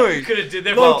you doing? Could have did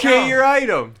that. Locate your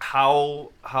item. How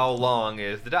long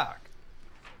is the dock?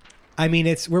 I mean,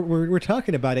 it's we're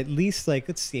talking about at least like,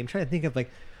 let's see, I'm trying to think of like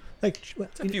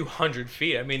It's a few hundred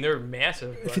feet. I mean, they're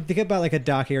massive. if you think about like a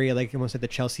dock area, like almost like the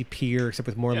Chelsea Pier, except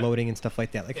with more Yeah. loading and stuff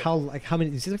like that. Like how many?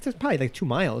 There's probably like 2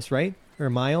 miles, right? Or a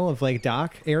mile of like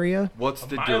dock area. What's A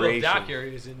the mile of duration? dock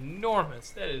area is enormous.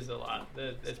 That is a lot.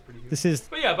 That's pretty huge. This is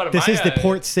But yeah, about a this mile. is the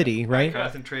port city, right?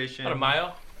 Concentration. About a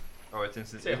mile. Oh, it's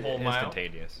Say a whole mile.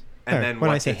 instantaneous. And Or then when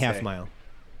I what's say it half mile.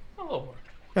 A little more.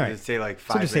 All Does right. it say like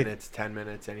So 5 just say- minutes, 10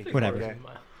 minutes, anything? Whatever. like that? A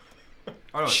mile.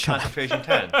 Oh no, it's Shut up. concentration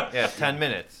 10. Yeah, it's 10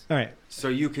 minutes. All right. So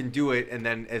you can do it, and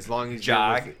then as long as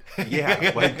Jog. you're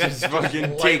yeah, like just fucking take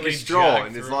a Lightly stroll, jog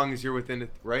and as through. long as you're within it,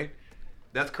 right?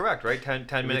 That's correct, right? 10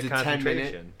 minute It's a 10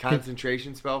 concentration. minute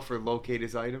concentration spell for locate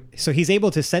his item. So he's able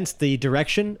to sense the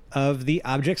direction of the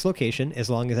object's location as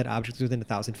long as that object is within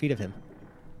 1,000 feet of him.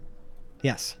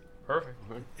 Yes. Perfect.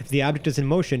 If the object is in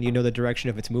motion, you know the direction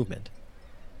of its movement.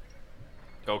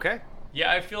 Okay.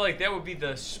 Yeah, I feel like that would be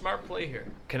the smart play here.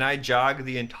 Can I jog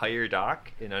the entire dock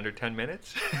in under 10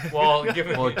 minutes? Well,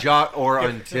 given Well, jog or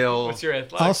until what's your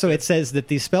athletics? Also, it says that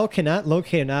the spell cannot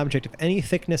locate an object of any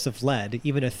thickness of lead.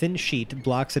 Even a thin sheet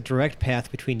blocks a direct path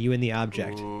between you and the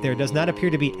object. There does not appear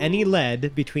to be any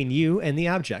lead between you and the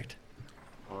object.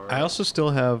 I also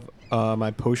still have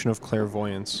my potion of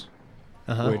clairvoyance,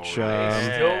 Uh-huh. which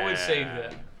still would save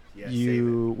that. yeah, save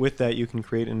you with that you can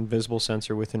create an invisible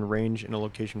sensor within range in a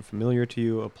location familiar to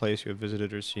you, a place you have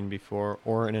visited or seen before,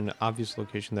 or in an obvious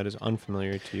location that is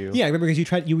unfamiliar to you. Yeah, I remember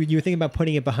because you were thinking about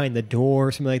putting it behind the door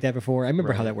or something like that before. I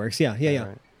remember how that works. Yeah.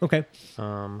 Right. Okay.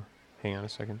 Hang on a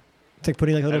second. It's like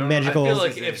putting like a little I don't know. magical. I feel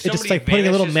like if it's just somebody like putting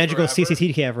a little vanishes magical forever-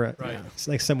 CCTV camera. Right. Yeah, it's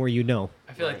like somewhere you know.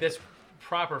 I feel like that's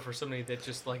proper for somebody that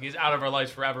just like is out of our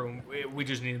lives forever, and we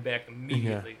just need him back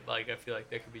immediately. Like I feel like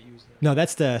that could be used. No,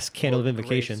 that's the candle of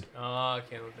invocation. Candle of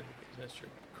invocation. That's true.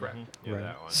 Correct. Yeah, Right.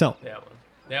 that one. So, That one.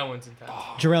 That one's intense.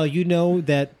 Jarrell, you know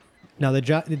that now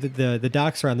the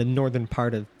docks are on the northern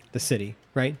part of the city,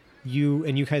 right? You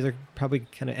guys are probably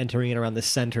kind of entering it around the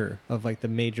center of like the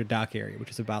major dock area, which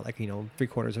is about like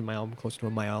 3/4 of a mile, close to a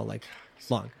mile, like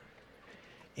long.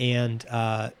 And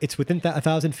it's within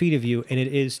 1,000 feet of you, and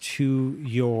it is to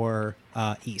your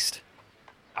east,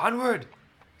 Onward!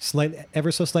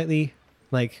 ever so slightly,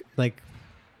 like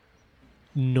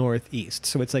northeast.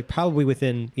 So it's like probably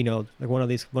within like one of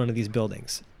these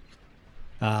buildings.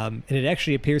 And it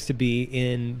actually appears to be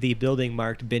in the building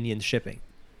marked Binion Shipping.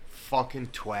 fucking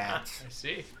twats. I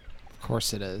see. Of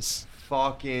course it is.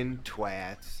 Fucking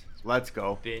twats. Let's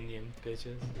go. Binion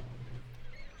bitches.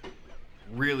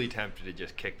 Really tempted to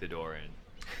just kick the door in.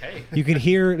 Hey. You can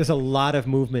hear there's a lot of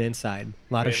movement inside,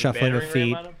 a lot of Ran shuffling of battering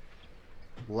feet. ram on him?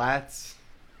 Let's.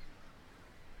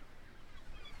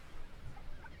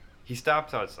 He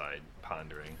stops outside,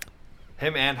 pondering.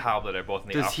 Him and Hoblet are both on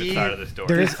the Does opposite he- side of this door.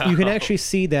 There is, you can actually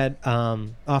see that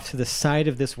off to the side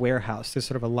of this warehouse, there's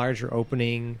sort of a larger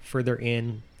opening further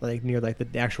in, like near like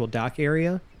the actual dock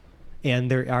area, and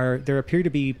there appear to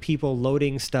be people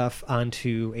loading stuff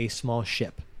onto a small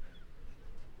ship.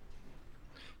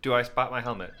 Do I spot my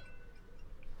helmet?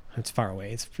 It's far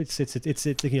away. It's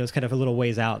it's kind of a little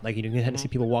ways out. Like you can kind of see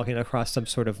people walking across some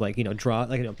sort of like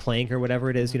plank or whatever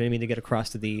it is. You know what I mean? To get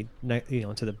across to the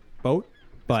to the boat.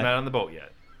 It's not But on the boat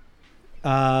yet.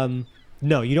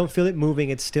 no, you don't feel it moving.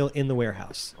 It's still in the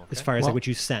warehouse as Okay. far as like Well, what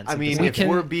you sense. I at mean, this if point.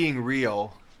 we're being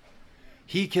real,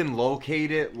 he can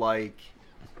locate it like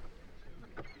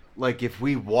if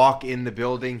we walk in the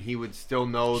building, he would still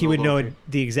know. he the would know loca-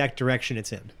 the exact direction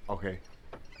it's in. Okay.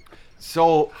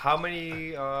 So How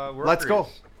many workers? let's go.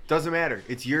 Doesn't matter.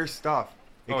 It's your stuff.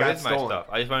 It Oh, got it is my stolen. stuff.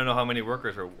 I just want to know how many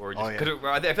workers were just. Oh, yeah. Cause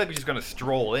I feel like we're just gonna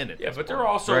stroll in. At Yeah, this but point. they're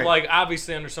also Right. like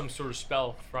obviously under some sort of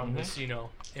spell from this,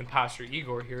 imposter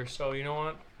Igor here. So you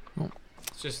know what?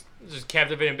 It's just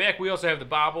captivate him back. We also have the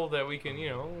bobble that we can, We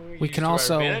use can to our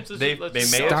also- advantage. They Let's may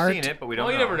have start- seen it, but we don't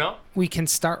Well, know. you never know. We can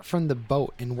start from the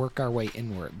boat and work our way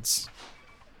inwards.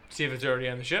 See if it's already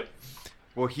on the ship.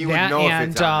 Well, he would That know if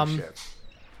and, it's on the ship.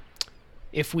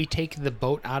 If we take the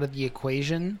boat out of the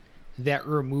equation, that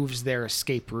removes their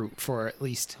escape route for at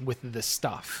least with the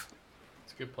stuff.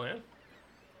 It's a good plan.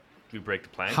 We break the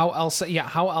plank. How else? Yeah,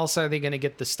 how else are they going to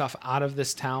get the stuff out of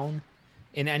this town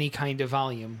in any kind of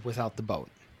volume without the boat.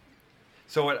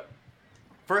 So what?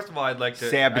 First of all, I'd like to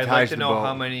Sabotage the know boat.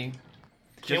 how many.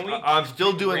 Can we? I'm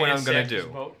still doing what I'm gonna ransack this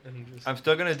do. boat and just- I'm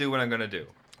still gonna do what I'm gonna do.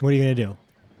 What are you gonna do?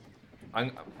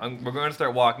 We're gonna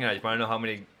start walking. I just want to know how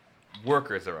many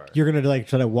workers there are. You're gonna like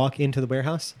try to walk into the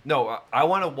warehouse? No, I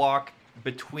want to walk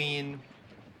between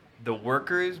the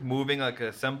workers, moving like an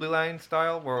assembly line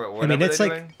style, or whatever I mean, it's they're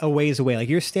like doing. a ways away. Like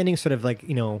you're standing sort of like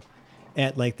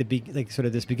at like like sort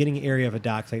of this beginning area of a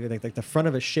dock. Like the front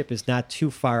of a ship is not too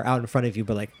far out in front of you,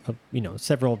 but like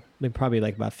several, maybe probably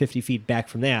like about 50 feet back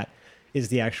from that is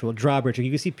the actual drawbridge. And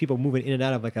you can see people moving in and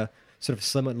out of like a sort of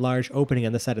somewhat large opening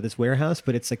on the side of this warehouse,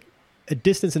 but it's like a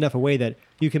distance enough away that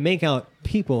you can make out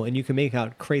people and you can make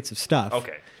out crates of stuff.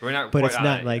 Okay, we're not. But quite it's on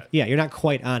not it like, yet. you're not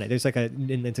quite on it. There's like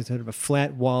it's a sort of a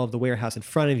flat wall of the warehouse in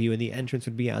front of you, and the entrance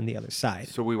would be on the other side.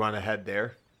 So we want to head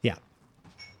there. Yeah.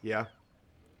 Yeah.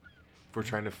 If we're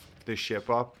trying to the ship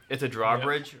up. It's a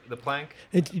drawbridge. The plank.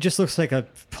 It just looks like a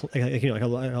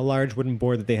large wooden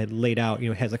board that they had laid out.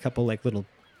 It has a couple like little,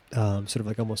 sort of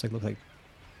like almost like look like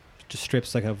just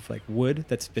strips like of like wood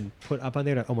that's been put up on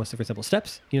there to almost resemble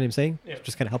steps. You know what I'm saying? Yeah.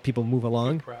 Just kind of help people move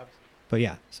along. Perhaps. But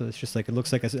yeah, so it's just like it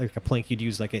looks like a plank you'd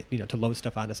use like to load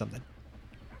stuff onto something.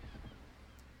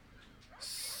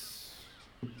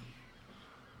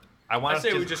 I want I us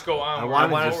say to, we just go on. I I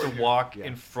want us forward to here. walk Yeah.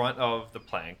 in front of the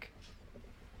plank.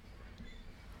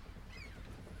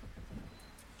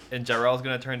 And Jarrell's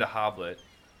gonna turn to Hoblet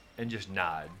and just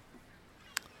nod.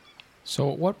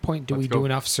 So at what point do Let's we go. do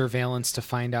enough surveillance to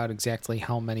find out exactly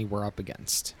how many we're up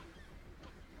against?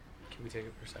 Can we take a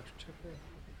perception check there?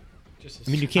 Just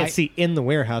I mean, you can't I- see in the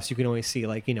warehouse. You can only see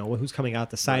like who's coming out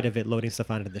the side of it, loading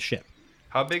stuff onto the ship.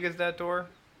 How big is that door?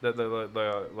 The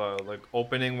like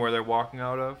opening where they're walking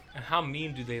out of? And how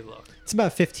mean do they look? It's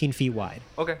about 15 feet wide.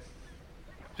 Okay.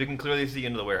 So you can clearly see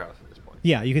into the warehouse at this point.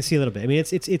 Yeah, you can see a little bit. I mean,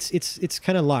 it's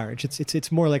kind of large.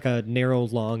 It's more like a narrow,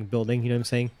 long building. You know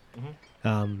what I'm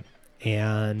saying?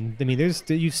 And I mean,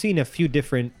 you've seen a few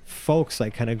different folks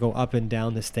like kind of go up and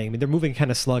down this thing. I mean, they're moving kind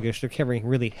of sluggish. They're carrying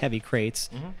really heavy crates,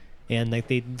 and like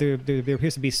there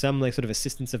appears to be some like sort of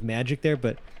assistance of magic there,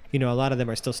 but a lot of them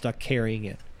are still stuck carrying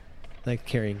it, like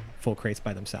carrying full crates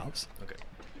by themselves. Okay.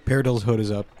 Paradil's hood is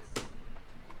up.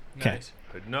 Okay. Nice.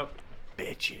 Hooding up.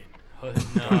 Bitchin'. Hood,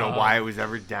 I don't know why it was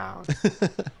ever down.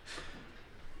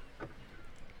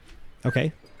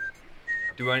 Okay.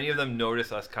 Do any of them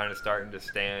notice us kind of starting to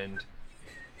stand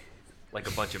like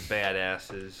a bunch of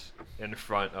badasses in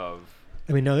front of?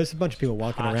 I mean, no, there's a bunch of people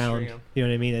walking Posturing around. them. You know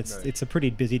what I mean? It's Right. it's a pretty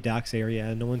busy docks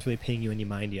area. No one's really paying you any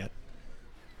mind yet.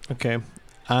 Okay.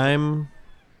 I'm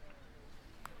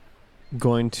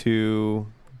going to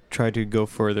try to go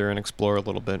further and explore a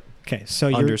little bit Okay,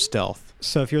 so under stealth.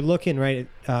 So if you're looking right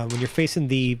when you're facing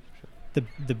the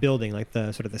building, like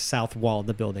the sort of the south wall of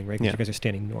the building, right? 'Cause Yeah. you guys are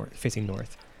standing facing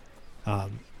north.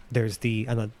 There's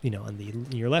on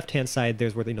your left hand side.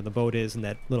 There's where the boat is, and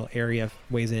that little area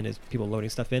ways in is people loading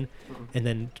stuff in. And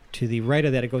then to the right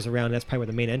of that, it goes around. That's probably where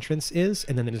the main entrance is.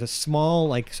 And then there's a small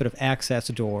like sort of access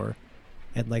door,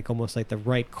 at like almost like the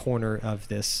right corner of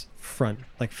this front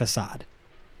like facade,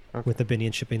 with the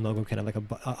Binion Shipping logo kind of like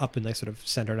up and like sort of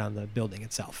centered on the building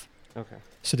itself. Okay.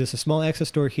 So there's a small access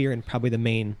door here, and probably the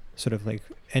main sort of like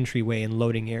entryway and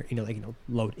loading area,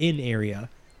 load in area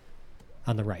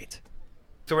on the right.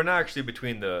 So we're not actually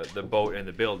between the boat and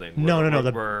the building. No.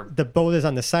 We're, The boat is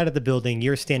on the side of the building.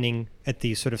 You're standing at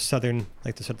the sort of southern,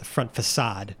 like the sort of the front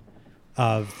facade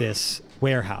of this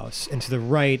warehouse. And to the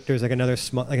right, there's like another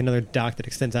another dock that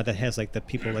extends out that has like the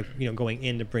people like going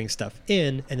in to bring stuff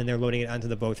in, and then they're loading it onto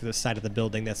the boat through the side of the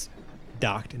building that's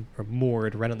docked or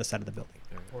moored right on the side of the building.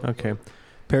 Okay.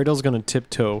 Paradil's going to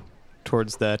tiptoe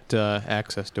towards that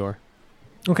access door.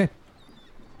 Okay,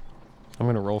 I'm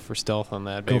going to roll for stealth on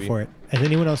that, go baby. for it. Is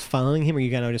anyone else following him, or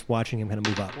you kind of just watching him kind of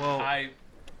move up? Well, I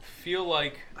feel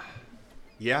like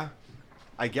yeah,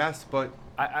 I guess, but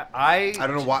I I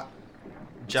don't know why.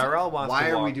 Jarrell wants Why to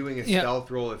are walk. we doing a Yeah. stealth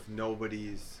roll if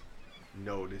nobody's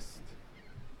noticed?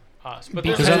 us, but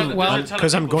Because there's a I'm- ton- well, there's a ton of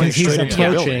because I'm people going Because he's straight into the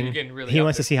building. approaching. You're getting really He up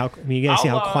wants to there. see how you gotta see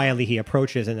how I'll, quietly he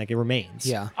approaches and like it remains.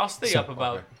 Yeah. I'll stay So- up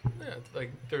about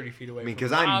like 30 feet away. I mean, from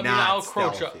 'cause him. I'm not I'll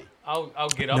crouch up. stealthy. I'll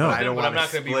get up No, with I him, don't but I'm wanna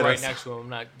not going to be split right us. next to him. I'm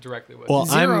not directly with Well, him.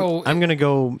 Zero- I'm going to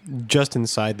go just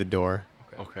inside the door.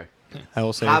 Okay. I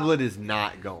will say. Hoblet is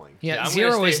not going. Yeah, Yeah, I'm gonna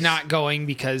Zero is stay- not going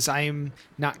because I'm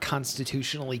not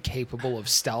constitutionally capable of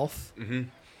stealth.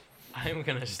 I'm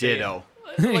going to stay Ditto.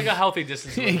 like a healthy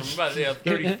distance away from him, about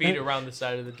 30 feet around the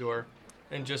side of the door,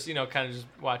 and just kind of just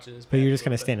watching his. But back you're a just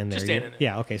kind of little bit. standing there. Just standing there.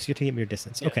 Yeah. Okay. So you're taking your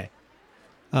distance. Yeah. Okay.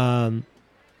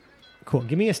 Cool.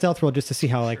 Give me a stealth roll just to see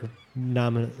how like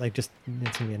nominal, like just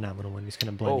it's gonna be a nominal one. Just kind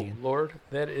of blending in. Lord,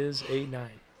 that is a 9.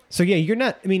 So yeah, you're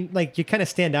not. I mean, like you kind of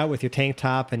stand out with your tank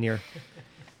top and your,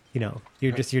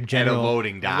 you're just your And a general,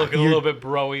 loading dock. Looking a little bit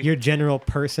broy. your general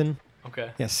person.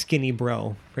 Okay. Yeah, skinny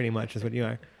bro, pretty much is what you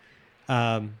are.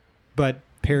 But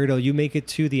Peridot, you make it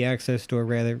to the access door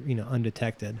rather,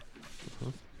 undetected.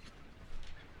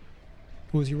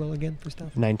 What was your roll again for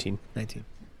stealth? 19. 19.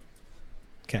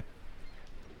 Okay.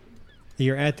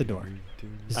 You're at the door.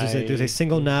 There's a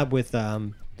single knob with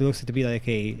it looks like to be like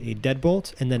a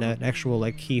deadbolt and then an actual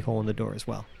like keyhole in the door as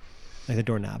well, like the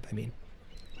doorknob. I mean,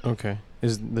 Okay.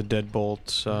 Is the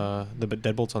deadbolt the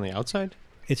deadbolt's on the outside?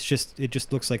 it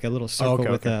just looks like a little circle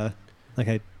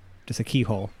okay, with just a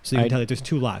keyhole. So you I- can tell that there's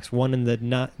two locks, one in the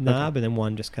knob and then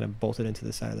one just kind of bolted into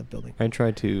the side of the building. I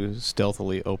tried to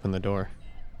stealthily open the door.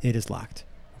 It is locked.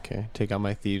 Okay. Take out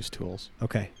my thieves' tools.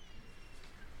 Okay.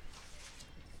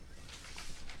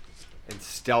 And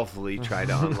stealthily try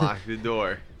to unlock the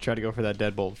door. Try to go for that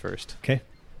deadbolt first. Okay.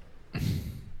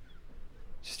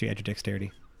 Just you add your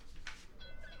dexterity.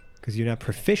 Because you're not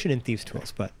proficient in thieves'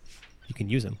 tools, but you can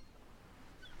use them.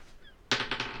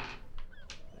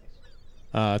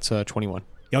 It's 21.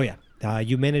 Oh yeah.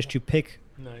 You managed to pick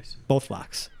Nice. both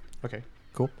locks. Okay.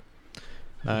 Cool.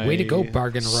 Way to go,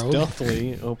 bargain rogue.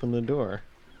 Stealthily open the door.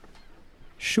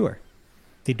 Sure.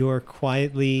 The door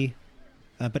quietly,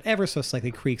 but ever so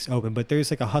slightly creaks open, but there's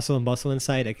like a hustle and bustle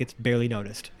inside. It gets barely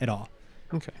noticed at all.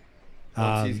 Okay.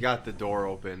 Once he's got the door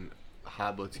open,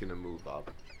 Hoblet's gonna move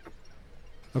up.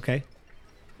 Okay.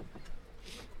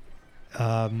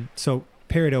 So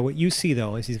Peridot, what you see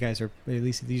though is these guys are at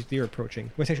least they're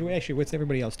approaching. What's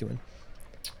everybody else doing?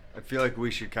 I feel like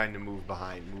we should kind of move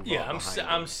behind. Yeah, up behind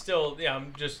I'm him. still. Yeah,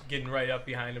 I'm just getting right up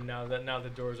behind him now. That now the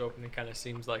door's open, it kind of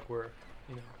seems like we're,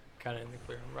 kind of in the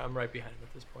clear. I'm right behind him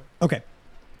at this point. Okay.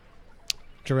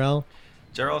 Jarrell,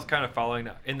 Gerald's kind of following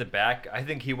in the back. I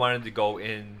think he wanted to go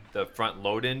in the front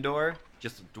load-in door,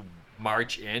 just to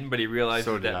march in, but he realized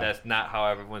So that did I. that's not how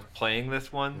everyone's playing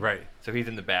this one. Right. So he's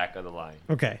in the back of the line.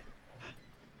 okay.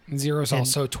 Zero's And-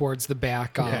 also towards the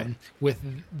back Okay. with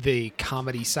the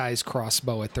comedy-sized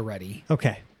crossbow at the ready.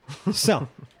 Okay. So,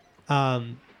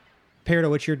 Peridot,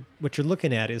 what you're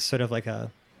looking at is sort of like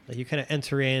you kind of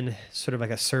enter in sort of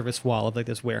like a service wall of like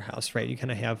this warehouse, right? You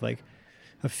kind of have like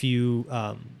a few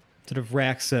sort of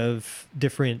racks of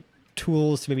different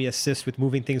tools to maybe assist with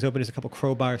moving things open. There's a couple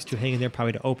crowbars to hang in there,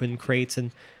 probably to open crates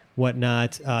and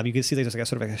whatnot. You can see there's like a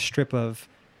sort of like a strip of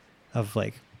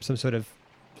like some sort of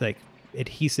like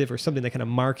adhesive or something that kind of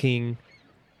marking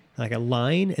like a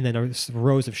line, and then there's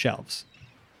rows of shelves.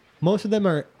 Most of them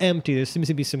are empty. There seems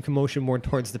to be some commotion more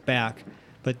towards the back,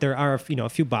 but there are a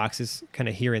few boxes kind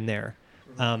of here and there.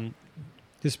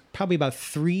 There's probably about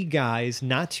 3 guys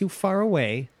not too far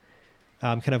away,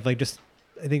 kind of like just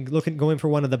I think going for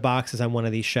one of the boxes on one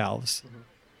of these shelves,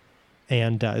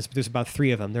 and there's about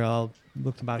 3 of them. They're all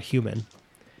looked about human,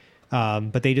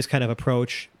 but they just kind of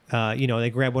approach. They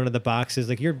grab one of the boxes.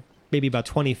 Like you're maybe about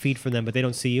 20 feet from them, but they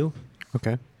don't see you.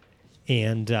 Okay.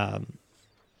 And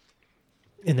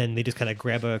then they just kind of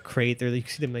grab a crate. There, you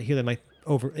see them, hear them like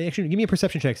over. Actually, give me a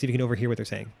perception check, see if you can overhear what they're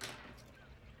saying.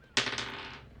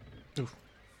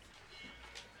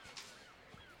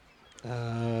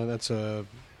 That's a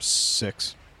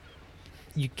 6.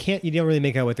 You can't. You don't really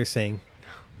make out what they're saying.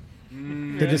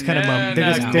 They're just kind of Nah,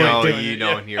 they're just nah, they're, No, they're- you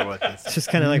don't hear what this. it's just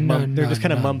kind of like No, they're just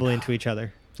kind of no. mumbling to each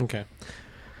other. Okay.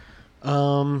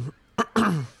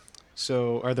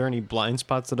 So are there any blind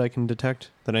spots that I can detect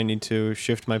that I need to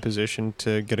shift my position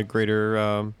to get a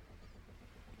greater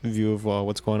view of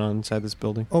what's going on inside this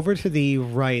building? Over to the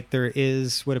right, there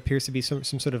is what appears to be some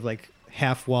sort of like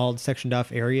half-walled, sectioned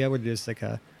off area where there's like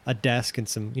a desk and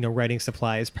some writing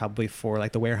supplies, probably for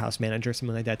like the warehouse manager,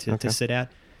 something like that to Okay. sit at,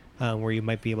 where you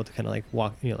might be able to kind of like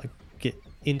walk, like get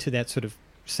into that sort of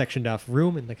sectioned off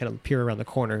room and like kind of peer around the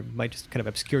corner. It might just kind of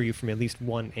obscure you from at least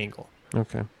one angle.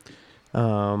 Okay.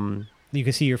 You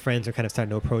can see your friends are kind of starting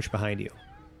to approach behind you.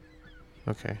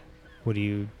 Okay. What do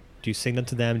you signal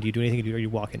to them? Do you do anything? Or are you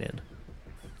walking in?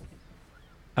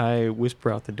 I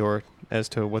whisper out the door as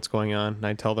to what's going on, and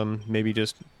I tell them maybe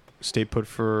just stay put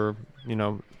for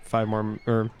 5 more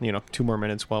or 2 more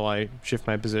minutes while I shift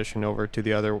my position over to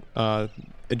the other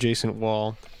adjacent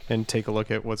wall and take a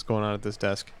look at what's going on at this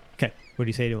desk. Okay. What do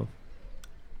you say to them?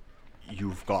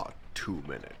 You've got 2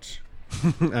 minutes.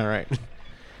 All right.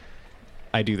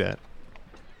 I do that.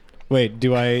 Wait,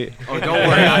 do I Oh, don't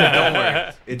worry. Don't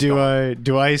worry. It's gone.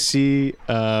 do I see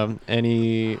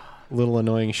any little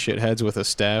annoying shitheads with a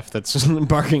staff that's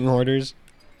barking orders?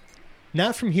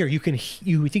 not from here. You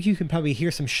think you can probably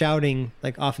hear some shouting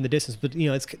like off in the distance, but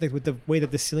it's like with the way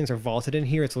that the ceilings are vaulted in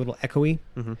here, it's a little echoey.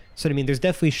 So I mean, there's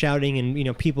definitely shouting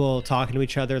and people talking to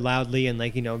each other loudly and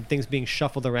like things being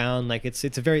shuffled around. Like there's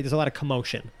a lot of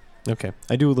commotion. Okay.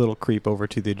 I do a little creep over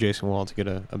to the adjacent wall to get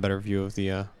a better view of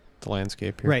the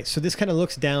landscape here. Right. So this kind of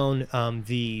looks down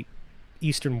the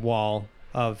eastern wall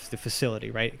of the facility,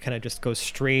 right? It kind of just goes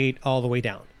straight all the way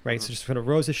down, right? So just kind of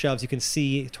rows of shelves. You can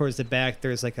see towards the back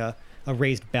there's like a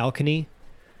raised balcony,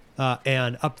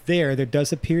 and up there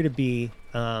does appear to be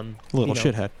A little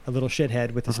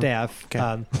shithead with the staff,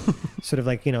 Okay. sort of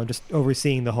like just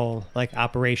overseeing the whole like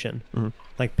operation,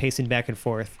 like pacing back and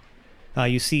forth.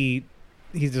 You see,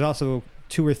 there's also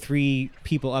 2 or 3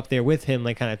 people up there with him,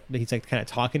 like he's kind of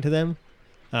talking to them.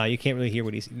 You can't really hear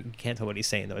you can't tell what he's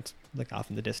saying though. It's like off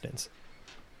in the distance.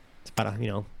 It's about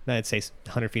I'd say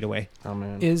 100 feet away. Oh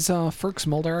man. Is Ferks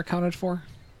Mulder accounted for?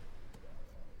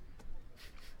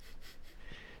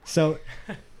 So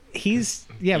he's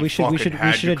we He should fucking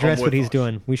had to address come what with he's us.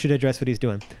 doing. We should address what he's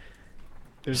doing.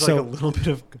 There's So- like a little bit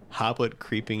of Hoblet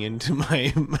creeping into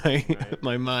my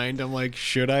mind. I'm like,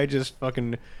 should I just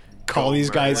fucking call these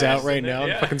guys out right now and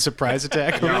Yeah. fucking surprise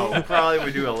attack them? Yo, probably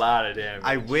would do a lot of damage.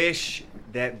 I wish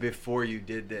that before you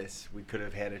did this, we could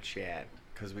have had a chat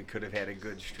because we could have had a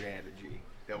good strategy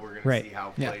that we're gonna Right. see how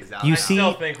it Yeah. plays out. You I see-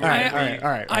 still think we're All right, gonna all be- right,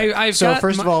 all right. I've So got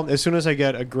first of my- all, as soon as I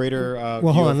get a greater Well, view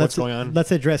hold of on. what's going on.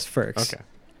 Let's address Ferks. Okay.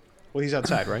 Well, he's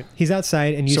outside, right? He's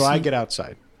outside, and So I get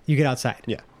outside. You get outside.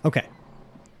 Yeah. Okay.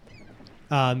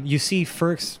 You see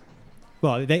Ferks.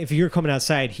 Well, if you're coming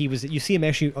outside, you see him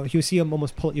actually. You see him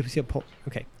almost pull. You see him pull.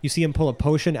 Okay. You see him pull a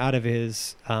potion out of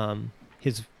his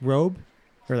robe,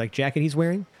 or like jacket he's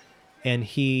wearing, and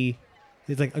he's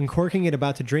like uncorking it,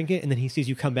 about to drink it, and then he sees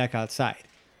you come back outside,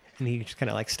 and he just kind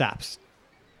of like stops.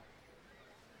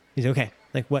 He's okay.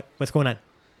 Like what's going on?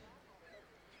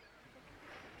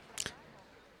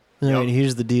 All right,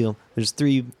 here's the deal. There's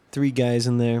three guys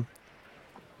in there.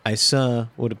 I saw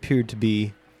what appeared to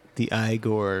be the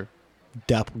Igor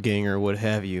doppelganger, what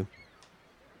have you.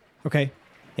 Okay.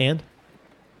 And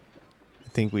I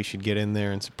think we should get in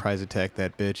there and surprise attack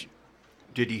that bitch.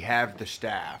 Did he have the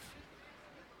staff?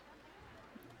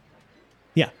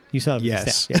 yeah, you saw him.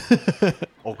 Yes. Yeah.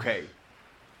 Okay.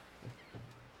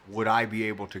 Would I be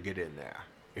able to get in there?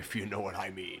 If you know what I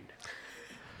mean.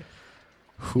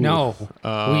 No,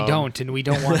 we don't, and we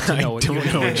don't want to know. I don't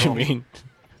know what you mean.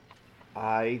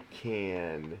 I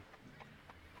can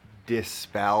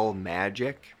dispel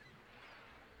magic.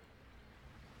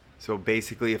 So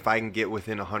basically, if I can get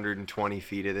within 120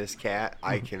 feet of this cat,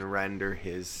 I can render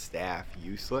his staff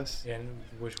useless And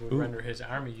which would render his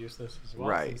army useless as well,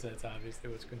 Right. since that's obviously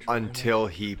what's controlling him. until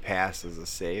he passes a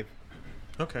save.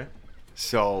 Okay.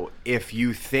 So if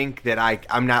you think that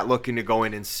I'm not looking to go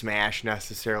in and smash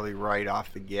necessarily right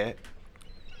off the get,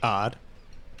 Odd.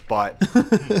 but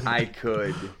I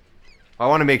could. I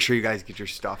want to make sure you guys get your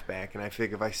stuff back, and I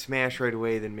think if I smash right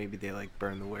away, then maybe they like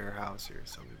burn the warehouse or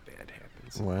something bad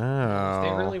happens. Wow. If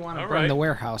they really want to All burn right. the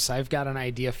warehouse, I've got an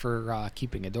idea for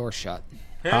keeping a door shut.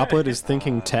 Hoplet is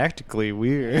thinking tactically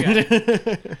weird.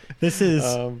 This is.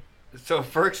 So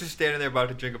Ferks is standing there about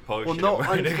to drink a potion. Well, no,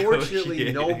 and we're unfortunately,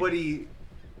 negotiating. nobody.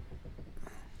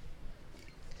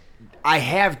 I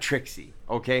have Trixie,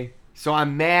 okay? So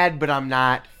I'm mad, but I'm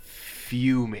not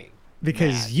fuming.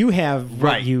 Because you have what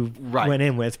Right, you right. went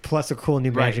in with, plus a cool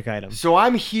new magic item. So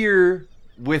I'm here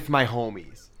with my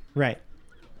homies. Right.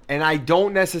 And I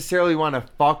don't necessarily want to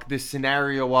fuck the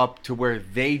scenario up to where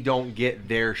they don't get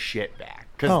their shit back.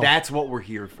 Because Oh. that's what we're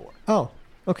here for. Oh,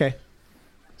 okay.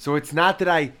 So it's not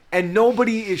that and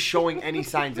nobody is showing any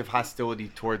signs of hostility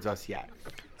towards us yet.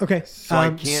 Okay. So I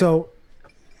can't-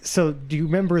 So do you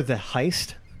remember the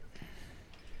heist?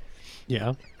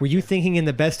 Yeah. Were you thinking in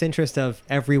the best interest of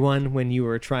everyone when you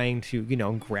were trying to,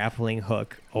 grappling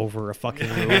hook over a fucking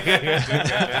roof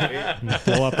and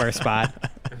blow up our spot?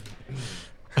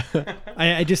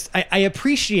 I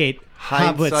appreciate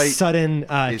Hindsight Hoblet's sudden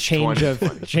is change of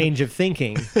 20/20. change of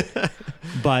thinking,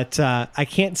 but I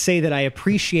can't say that I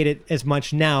appreciate it as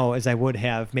much now as I would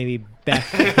have maybe back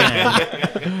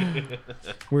then,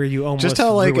 where you almost Just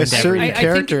how, like, a ruined certain everything. I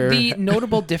character. think the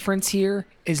notable difference here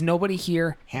is nobody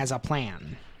here has a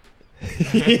plan.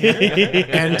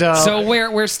 And So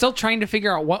we're still trying to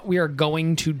figure out what we are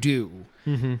going to do.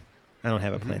 I don't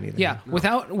have a plan either. Yeah,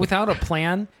 without a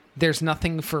plan, there's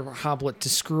nothing for Hoblet to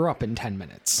screw up in 10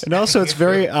 minutes. and also it's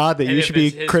very odd that And you if should be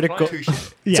it's his critical. plan-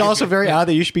 It's Yeah. also very odd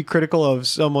that you should be critical of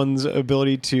someone's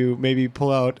ability to maybe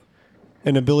pull out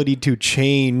an ability to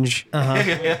change at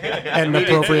an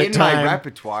appropriate It's in my time.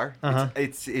 repertoire.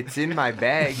 It's in my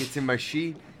bag. It's in my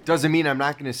sheet. Doesn't mean I'm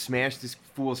not going to smash this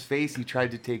fool's face. He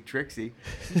tried to take Trixie.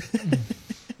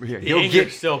 The He'll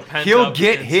anger's still pent he'll up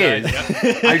get inside. his.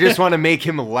 Yep. I just want to make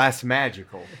him less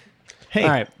magical. Hey, All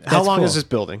right. How that's long cool. is this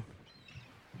building?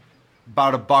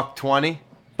 About $1.20.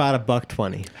 About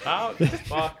 $1.20. Oh,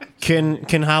 fuck. Can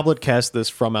Hoblet cast this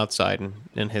from outside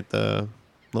and hit the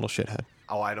little shithead?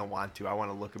 Oh, I don't want to. I want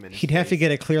to look him in his He'd have to face.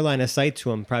 get a clear line of sight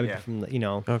to him, probably Yeah. from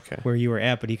Okay. where you were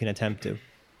at, but he can attempt to.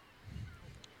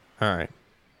 All right.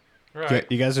 Right.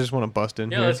 You guys just want to bust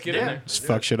in Yeah, here? let's get in Yeah. there. Just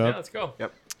fuck shit Yeah, up. let's go.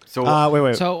 Yep. So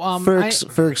Wait. So,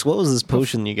 Ferks, what was this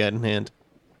potion you got in hand?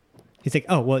 He's like,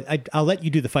 oh well, I'll let you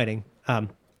do the fighting.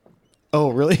 Oh,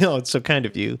 really? Oh, it's so kind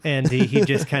of you. And he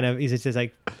just kind of he's just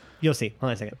like, you'll see. Hold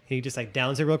on a second. He just like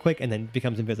downs it real quick and then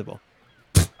becomes invisible.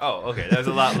 Oh, okay. That was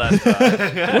a lot less.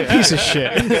 Piece of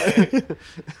shit.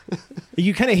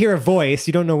 You kind of hear a voice.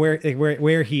 You don't know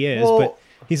where he is, Well- but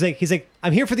he's like,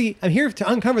 I'm here to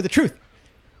uncover the truth.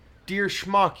 dear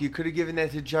schmuck, you could have given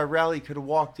that to Jarrell. He could have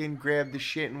walked in, grabbed the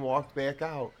shit, and walked back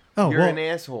out. Oh, You're well, an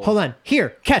asshole. Hold on. Here,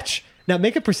 catch. Now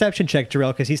make a perception check,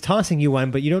 Jarrell, because he's tossing you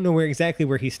one, but you don't know exactly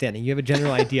where he's standing. You have a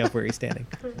general idea of where he's standing.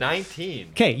 19.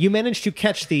 Okay, you managed to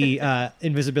catch the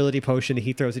invisibility potion that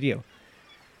he throws at you.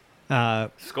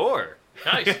 Score.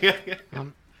 Nice.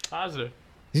 Positive.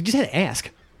 You just had to ask.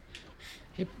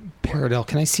 Hey, Paradel,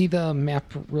 can I see the map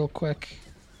real quick?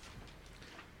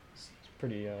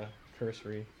 Pretty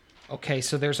cursory. Okay,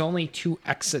 so there's only 2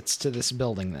 exits to this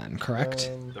building then, correct?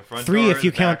 The front 3 door, if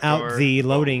you the count back out door. the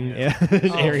loading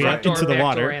area front door, into the back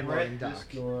water. door, and loading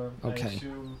dock. door. Okay. I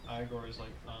assume Igor is like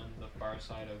on the far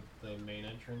side of the main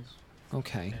entrance,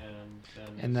 Okay.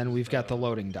 and And then we've got the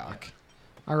loading dock.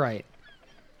 All right.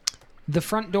 The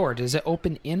front door, does it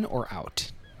open in or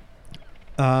out?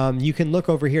 You can look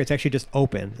over here. It's actually just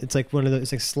open. It's like one of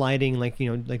those like sliding, like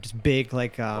just big,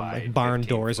 like Wide, barn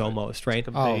 15 doors foot. almost, right?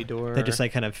 a Oh, bay door. They just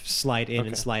like kind of slide in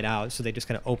and slide out, so they just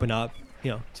kind of open up.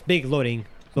 It's a big loading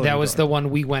That was door. the one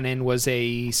we went in, was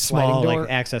a sliding small door? like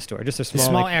access door, just a A small.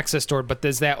 small like, access door, but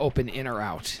does that open in or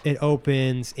out? it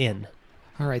opens in.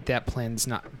 All right, that plan's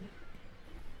not...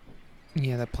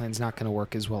 Yeah, that plan's not going to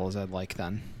work as well as I'd like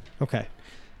then. Okay.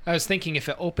 I was thinking if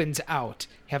it opens out,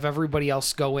 have everybody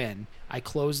else go in. I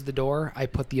close the door, I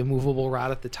put the immovable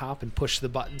rod at the top and push the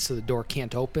button so the door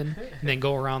can't open, and then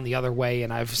go around the other way,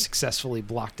 and I've successfully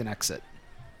blocked an exit.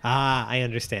 Ah, I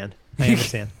understand. I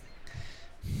understand.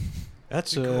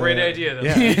 That's Great idea, though.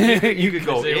 Yeah. You could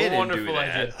go It's a in and do wonderful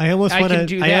that. idea. I almost I want can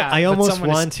do to. that, I but almost someone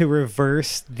is- want to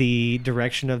reverse the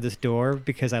direction of this door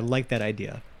because I like that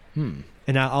idea. And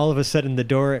now all of a sudden the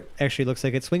door actually looks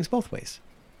like it swings both ways.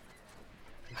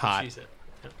 hot. She said.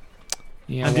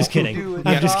 Yeah, I'm just do kidding. it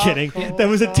I'm just all kidding. for That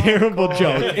was a terrible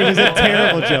joke. It was a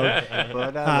terrible joke.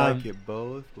 But I Um, like it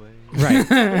both ways.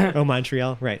 Right. Oh,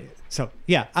 Montreal. Right. So,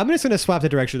 yeah, I'm just going to swap the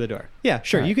direction of the door. Yeah,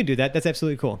 sure. All right. You can do that. That's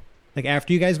absolutely cool. Like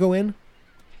after you guys go in?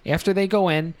 After they go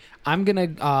in, I'm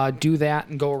going to do that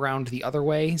and go around the other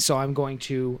way. So I'm going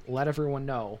to let everyone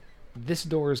know this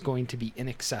door is going to be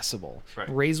inaccessible.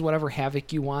 Right. Raise whatever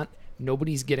havoc you want.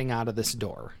 Nobody's getting out of this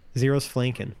door. Zero's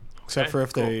flanking. Except Okay, for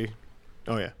if cool. they.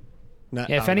 Oh yeah. Not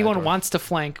Yeah, out if of that anyone door. wants to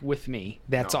flank with me,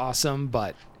 that's awesome.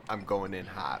 But I'm going in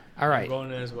hot. all I'm right,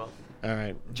 going in as well. All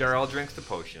right. Jarrell drinks the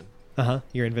potion.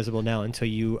 You're invisible now until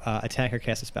you attack or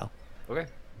cast a spell. Okay.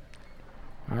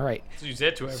 all right. So use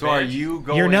that to our So are advantage. you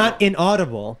going? You're not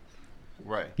inaudible.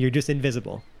 Right. You're just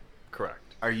invisible. Correct.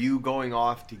 Are you going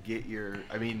off to get your?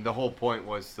 I mean, the whole point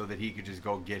was so that he could just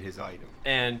go get his item.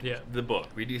 And Yeah. the book.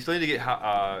 We do still need to get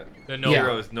The notebook.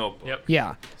 Hero's notebook. Yep.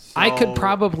 Yeah, I could So-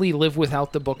 probably live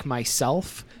without the book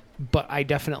myself, but I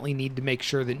definitely need to make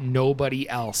sure that nobody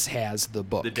else has the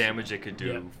book. The damage it could do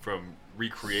Yeah. from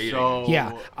recreating. So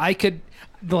Yeah, I could,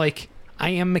 like, I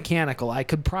am mechanical. I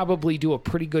could probably do a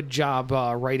pretty good job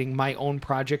writing my own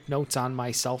project notes on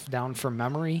myself down from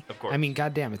memory. Of course. I mean,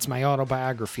 goddamn, it's my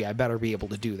autobiography. I better be able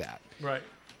to do that. Right.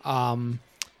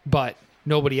 But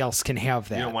nobody else can have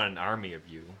that. You don't want an army of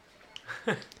you.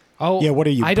 Oh, Yeah, what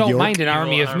are you, I don't Bjork? mind an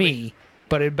army Evil of army? me,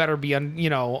 but it better be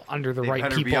under the They right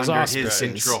better be people's under his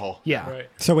auspices. control. Yeah. Right.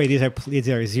 So wait, these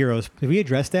are zeros. Did we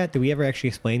address that? Did we ever actually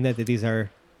explain that these are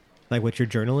like what your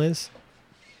journal is?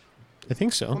 I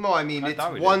think so. Well, no, I mean, I it's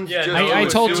thought we did. one's Yeah, just. no, I it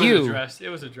was- told it was you. Addressed. It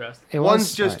was addressed. It One's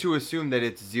was just to assume that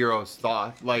it's Zero's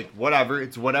thought. Like, whatever.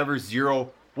 It's whatever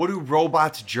Zero. What do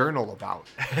robots journal about?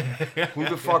 Who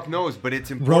the fuck knows? But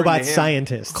it's important. Robot to him.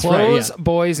 scientists. clothes, Right,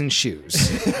 boys, and shoes.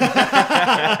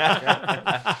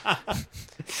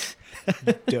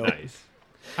 Dope. Nice.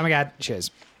 Oh my god,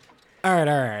 shiz. All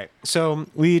right. So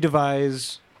we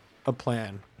devise a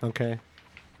plan. Okay.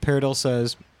 Paradil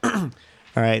says, "All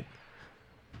right,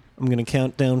 I'm gonna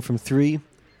count down from 3.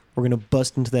 We're gonna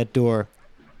bust into that door.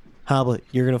 Hoblet,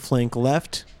 you're gonna flank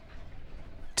left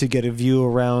to get a view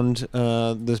around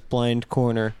this blind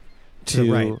corner. To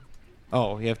the right.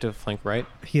 Oh, you have to flank right?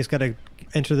 He's got to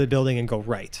enter the building and go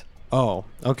right. Oh,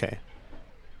 okay.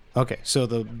 Okay, so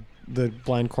the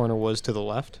blind corner was to the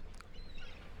left?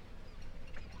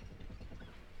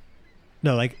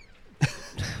 No, like,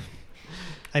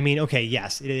 I mean, okay,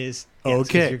 yes, it is. Yes, 'cause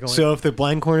Okay, you're going- so if the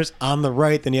blind corner's on the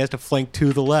right, then he has to flank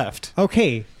to the left.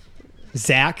 okay,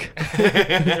 Zach.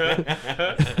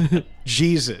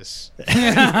 Jesus.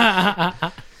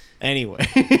 Anyway.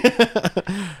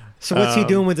 So what's he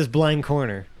doing with this blind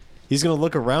corner? He's going to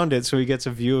look around it so he gets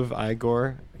a view of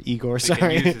Igor, He can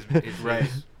sorry. use his Right.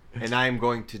 And I am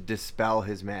going to dispel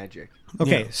his magic.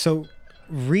 Okay, Yeah. so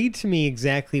read to me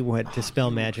exactly what dispel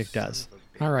magic does.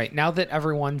 All right, now that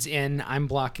everyone's in, I'm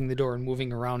blocking the door and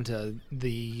moving around to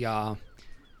the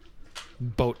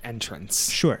boat entrance.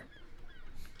 Sure.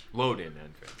 load-in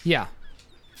entrance, Yeah,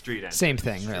 street entrance. same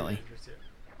thing, really.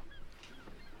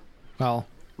 Well,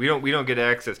 We don't get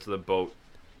access to the boat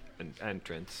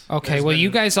entrance. okay. There's Well, you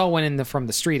been- guys all went in from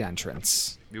the street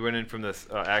entrance. We went in from the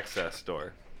access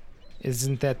door.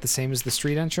 Isn't that the same as the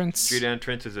street entrance? Street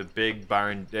entrance is a big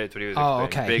barn. That's what he was Oh, explaining.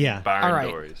 okay. Big Yeah. barn All right.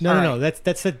 doors. No, All no, right. no.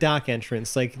 That's the dock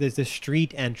entrance. Like, there's the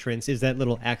street entrance is that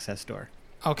little access door.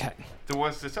 Okay. So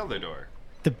what's this other door?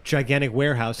 The gigantic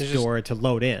warehouse There's just- door to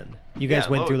load in. You guys Yeah,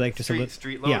 went through load- like just a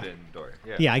street little. load-in Yeah. door.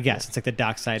 Yeah. Yeah, I guess it's like the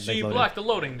dock side. So like you loading. blocked the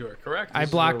loading door, correct? I This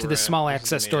is blocked where the we're small at.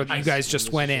 access door that you guys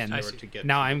just went in. I see.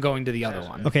 Now I'm going to the other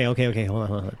one. Okay. Hold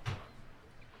on.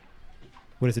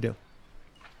 What does it do?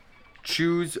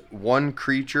 Choose one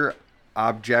creature,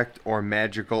 object, or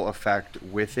magical effect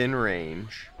within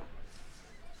range.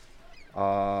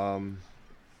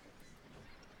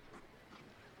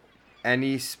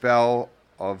 Any spell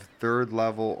of 3rd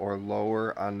level or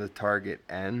lower on the target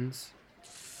ends.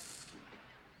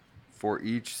 For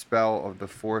each spell of the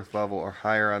 4th level or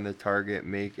higher on the target,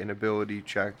 make an ability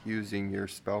check using your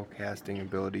spell casting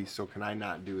ability. So can I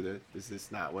not do this? Is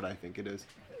this not what I think it is?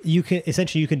 You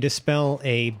can dispel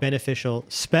a beneficial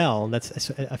spell that's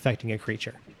affecting a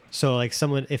creature. So like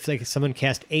if someone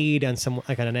cast aid on someone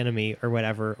like on an enemy or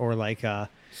whatever, or like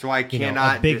So I know, a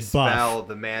cannot big dispel buff,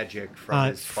 the magic from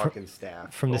his fr- fucking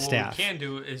staff. from the Well, staff. What we can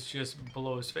do is just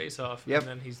blow his face off, Yep. and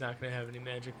then he's not going to have any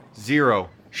magic.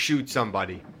 0. Shoot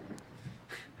somebody.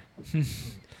 I'm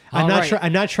All not right.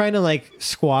 I'm not trying to like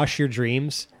squash your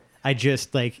dreams. I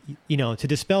just like to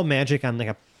dispel magic on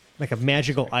like a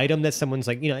magical item that someone's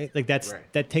like like that's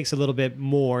Right. that takes a little bit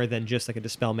more than just like a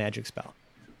dispel magic spell.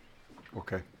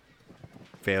 Okay.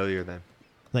 Failure then.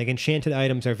 Like enchanted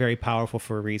items are very powerful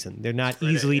for a reason. They're not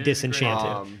great. easily It is great.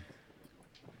 disenchanted.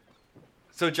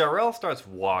 So Jarrell starts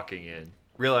walking in,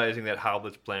 realizing that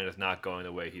Hoblet's plan is not going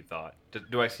the way he thought.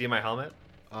 Do I see my helmet?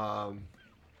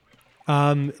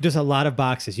 There's a lot of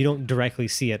boxes. You don't directly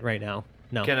see it right now.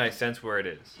 No. Can I sense where it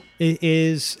is? It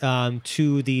is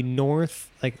to the north,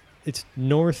 like it's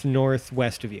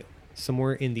northwest of you,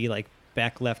 somewhere in the like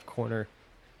back left corner,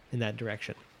 in that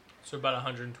direction. So about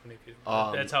 120 feet.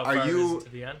 That's how are far you- it is to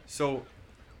the end. So,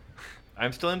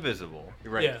 I'm still invisible.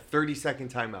 you're right. Yeah.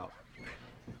 30-second timeout.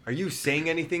 Are you saying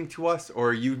anything to us,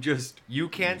 or are you just You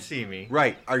can't see me.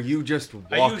 right? Are you just Are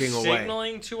walking you away?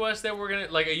 signaling to us that we're gonna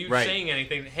like? Are you Right. saying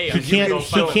anything? Hey, He I'm can't. gonna go He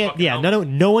find my can't. fucking Yeah. helmet.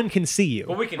 No one can see you.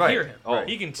 But we can Right. hear him. Oh,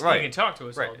 He can. right. He can talk to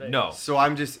us all Right. day. No.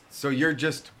 So you're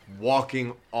just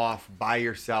walking off by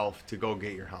yourself to go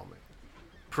get your helmet.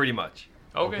 Pretty much.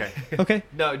 Okay. Okay.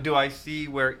 No, do I see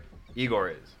where Igor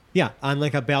is? Yeah, on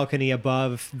like a balcony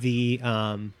above the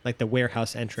like the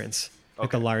warehouse entrance,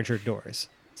 like the Okay. larger doors.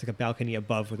 It's like a balcony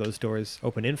above where those doors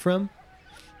open in from,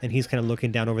 and he's kind of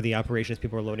looking down over the operations.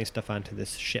 People are loading stuff onto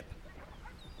this ship.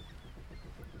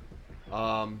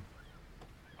 Hoblet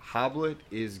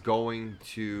is going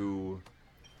to.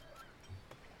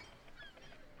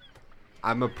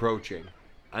 I'm approaching.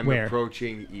 I'm Where?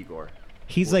 approaching Igor.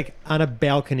 He's like on a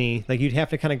balcony. Like you'd have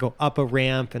to kind of go up a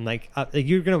ramp and like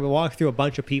you're gonna walk through a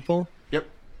bunch of people. Yep.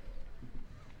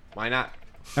 Why not?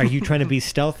 Are you trying to be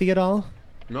stealthy at all?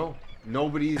 No.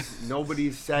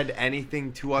 Nobody's said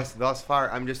anything to us thus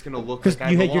far. I'm just gonna look Because like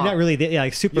I you're belong. not really there,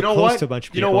 like super You know close what? to a bunch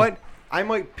of You people. know what? I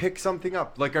might pick something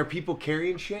up. Like, are people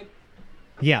carrying shit?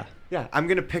 Yeah. Yeah, I'm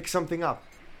gonna pick something up.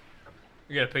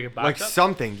 You gotta pick a box Like up.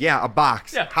 something. Yeah, a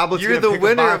box. Yeah. Hoblet's You're gonna the pick a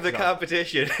winner box of the up.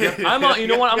 competition. You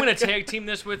know what? I'm gonna tag team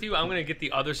this with you. I'm gonna get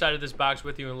the other side of this box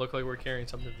with you and look like we're carrying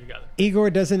something together. Igor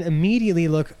doesn't immediately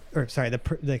look, or sorry,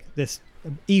 this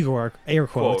Igor air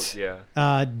quotes. Quote,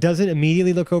 yeah. Doesn't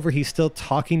immediately look over. He's still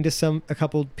talking to a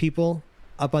couple people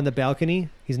up on the balcony.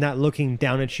 He's not looking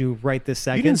down at you right this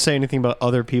second. You didn't say anything about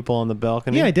other people on the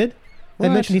balcony. Yeah, I did. I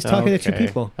mentioned he's talking to two Okay.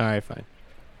 people. All right, fine.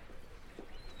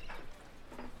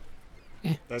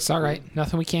 It's all right.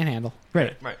 Nothing we can't handle.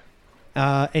 Right. Right.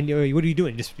 And what are you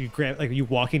doing? Just you grab, like, are you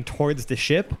walking towards the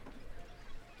ship?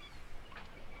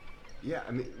 Yeah,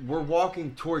 I mean, we're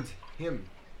walking towards him.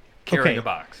 Carrying Okay. a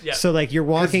box. Yeah. So like you're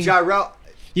Because walking, Jarrell,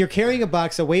 you're carrying a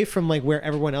box away from like where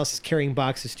everyone else is carrying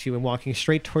boxes to, and walking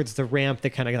straight towards the ramp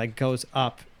that kind of like goes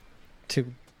up to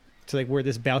like where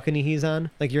this balcony he's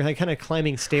on. Like you're like kind of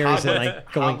climbing stairs and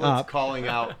like going Hoblet's up. calling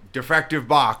out, defective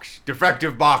box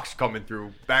coming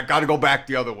through. Gotta go back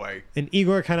the other way. And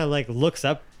Igor kind of like looks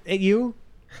up at you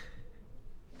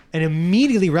and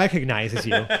immediately recognizes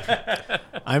you.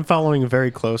 I'm following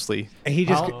very closely And he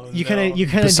just Oh, you no. kind of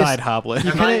just beside Hoblet.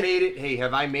 Have kinda- I made it? Hey,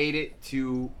 have I made it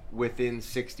to within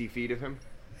 60 feet of him?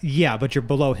 yeah, but you're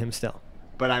below him still.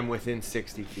 But I'm within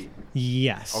 60 feet.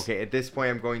 Yes. Okay, at this point,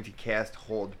 I'm going to cast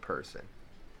Hold Person.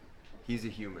 He's a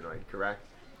humanoid, correct?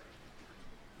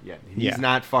 Yeah. He's Yeah.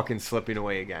 not fucking slipping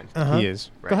away again. Uh-huh. He is.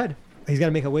 Go ahead. He's got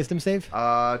to make a wisdom save.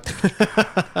 Nice.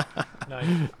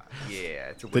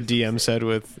 Yeah, it's a The wisdom DM said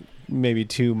with maybe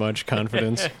too much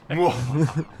confidence. Whoa.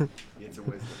 It's a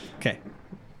wisdom. Okay.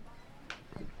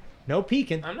 No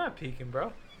peeking. I'm not peeking,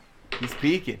 bro. He's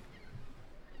peeking.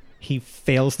 He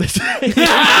fails this. All right.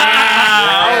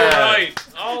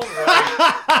 All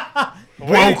right.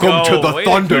 Welcome to the Way to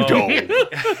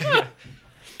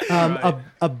Thunderdome.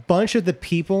 A bunch of the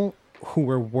people who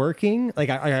were working, like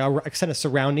I kind of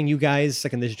surrounding you guys,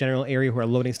 like in this general area who are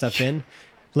loading stuff in,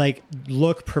 like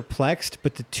look perplexed.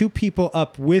 But the two people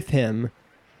up with him,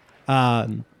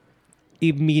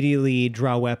 immediately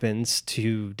draw weapons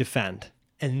to defend,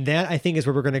 and that I think is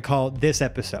what we're going to call this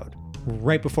episode.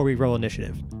 Right before we roll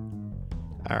initiative.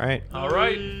 All right. All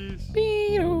right.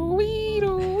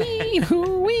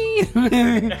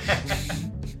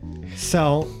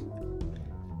 So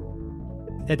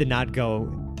that did not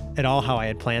go at all how I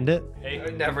had planned it.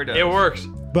 It never does. It works.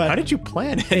 But How did you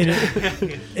plan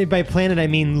it? and by plan it, I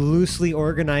mean loosely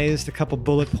organized a couple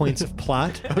bullet points of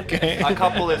plot. Okay. A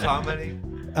couple is how many?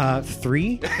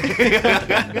 3.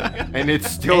 And it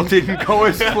still didn't go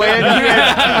as planned. He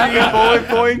had 3 bullet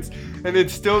points, and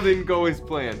it still didn't go as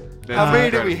planned. That's How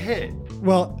many did we incredible. hit?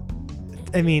 Well,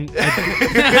 I mean,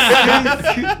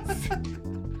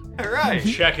 All right.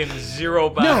 Checking 0 no,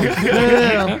 box.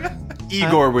 no.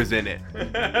 Igor was in it.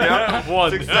 Yep.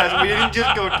 One. Success. We didn't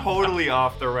just go totally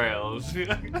off the rails.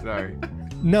 Sorry.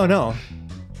 No.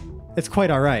 It's quite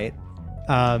all right.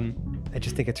 I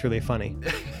just think it's really funny.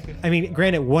 I mean,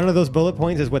 granted, one of those bullet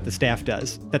points is what the staff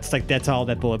does. That's all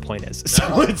that bullet point is.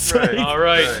 So it's right. like, All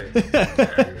right.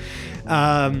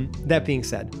 that being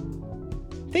said,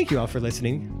 thank you all for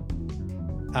listening.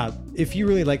 If you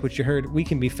really like what you heard, we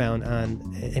can be found on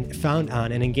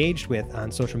and engaged with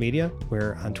on social media.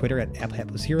 We're on Twitter at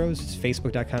Hapless Heroes. It's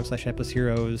Facebook.com/Hapless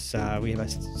Heroes. We have a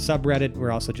subreddit.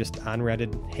 We're also just on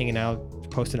Reddit, hanging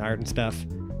out, posting art and stuff.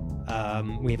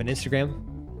 We have an Instagram,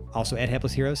 also at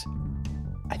Hapless Heroes.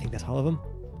 I think that's all of them.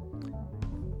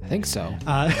 I think so.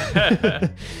 And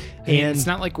It's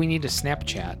not like we need a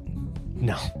Snapchat.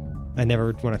 no, I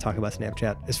never want to talk about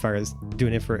Snapchat as far as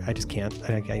doing it for. I just can't.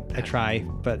 I try,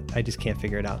 but I just can't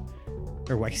figure it out.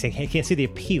 Or I can't see the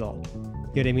appeal. You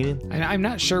know what I mean? And I'm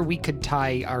not sure we could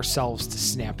tie ourselves to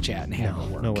Snapchat and have it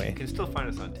work. No way. You can still find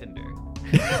us on Tinder.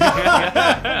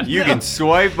 You can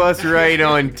swipe us right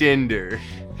on Tinder.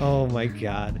 Oh my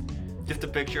god. Just a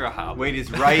picture of how. Wait,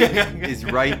 is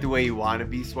right the way you want to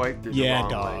be swiped? Or the Yeah, wrong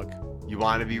dog. way? You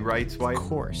want to be right Of swipe?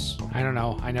 course. I don't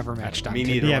know. I never matched on Me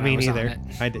Tinder neither. Yeah, when me I was on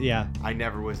neither. it. Yeah, I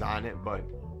never was on it, but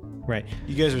right.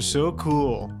 You guys are so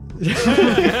cool.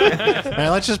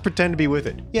 Now let's just pretend to be with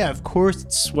it. Yeah, of course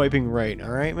it's swiping right. All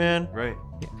right, man. right.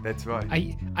 That's right.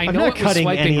 I I'm know not it was cutting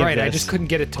any swiping of right. I this. just couldn't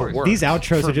get it to work. These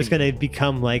outros for are just me. going to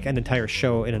become like an entire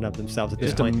show in and of themselves at this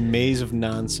Just a point. maze of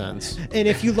nonsense. And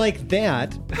if you like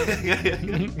that,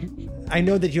 I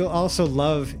know that you'll also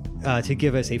love to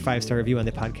give us a 5-star review on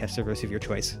the podcast service of your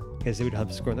choice, because it would help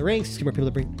us grow in the ranks, get more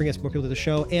people to bring us more people to the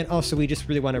show, and also we just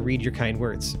really want to read your kind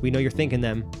words. We know you're thinking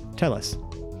them. Tell us.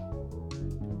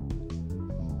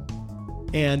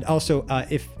 And also,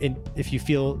 if you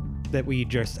feel that we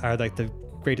just are like the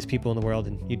greatest people in the world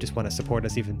and you just want to support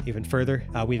us even further,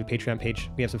 we have a Patreon page.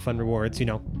 We have some fun rewards,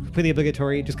 completely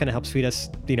obligatory. Just kind of helps feed us,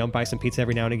 buy some pizza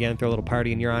every now and again, throw a little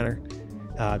party in your honor.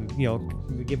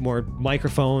 We give more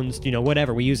microphones,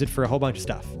 whatever. We use it for a whole bunch of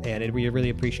stuff, and we really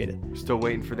appreciate it. Still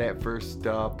waiting for that first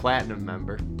platinum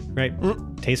member. Right?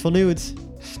 Tasteful Nudes,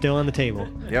 still on the table.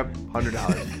 Yep,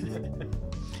 $100.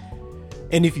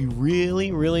 And if you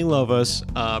really, really love us,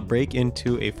 break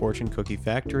into a fortune cookie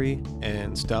factory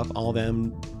and stuff all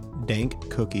them dank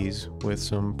cookies with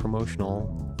some promotional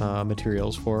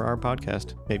materials for our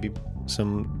podcast. Maybe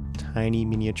some tiny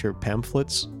miniature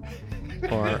pamphlets,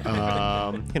 or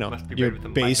Must be your made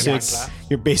with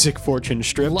a basic fortune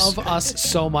strips. Love us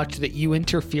so much that you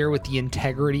interfere with the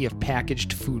integrity of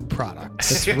packaged food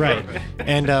products. That's right.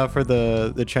 And for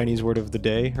the Chinese word of the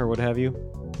day or what have you,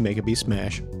 make it be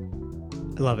smash.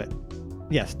 I love it.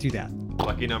 Yes, do that.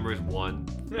 Lucky number is 1,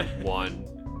 1,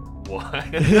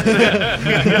 1.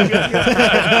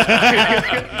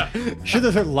 Sure,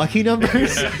 those are lucky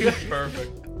numbers.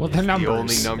 Perfect. Well, they're numbers. The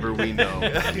only number we know.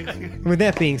 With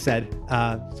that being said,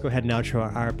 let's go ahead and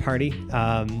outro our party.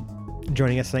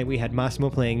 Joining us tonight, we had Massimo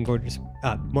playing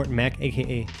Morton Mac,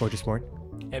 aka Gorgeous Mort.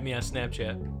 Add me on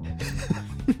Snapchat.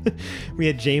 We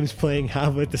had James playing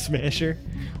Hoblet the Smasher.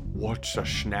 What's a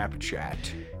Snapchat?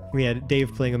 We had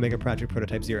Dave playing Omega Project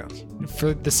Prototype 0.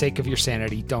 For the sake of your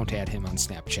sanity, don't add him on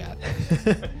Snapchat.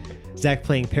 Zach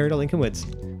playing Peridot Lincoln Woods.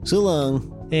 So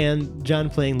long. And John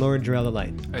playing Lord Jarrell the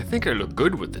Light. I think I look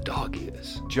good with the dog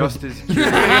ears. Just as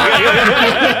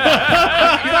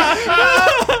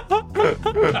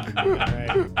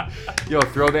Yo,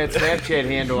 throw that Snapchat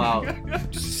handle out.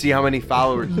 Just to see how many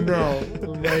followers. No,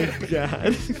 oh my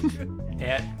god.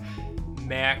 At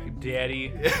Mac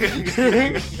Daddy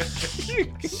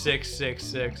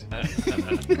 666.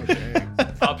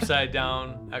 Upside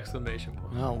down exclamation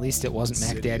point. Well, at least it wasn't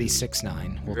Mac Daddy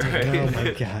 6'9". We'll take it. Oh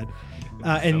my god.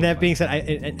 And that being said,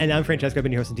 I'm Francesco. I've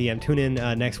been your host and DM. Tune in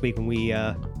next week when we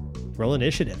roll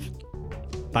initiative.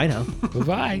 Bye now.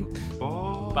 Bye-bye.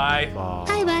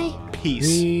 Bye. Peace.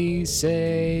 We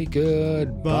say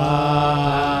goodbye.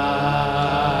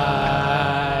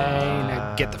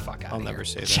 Now get the fuck out I'll of here. never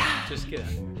say that. Just get it.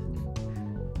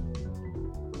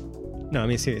 No, I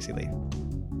mean seriously, Lee.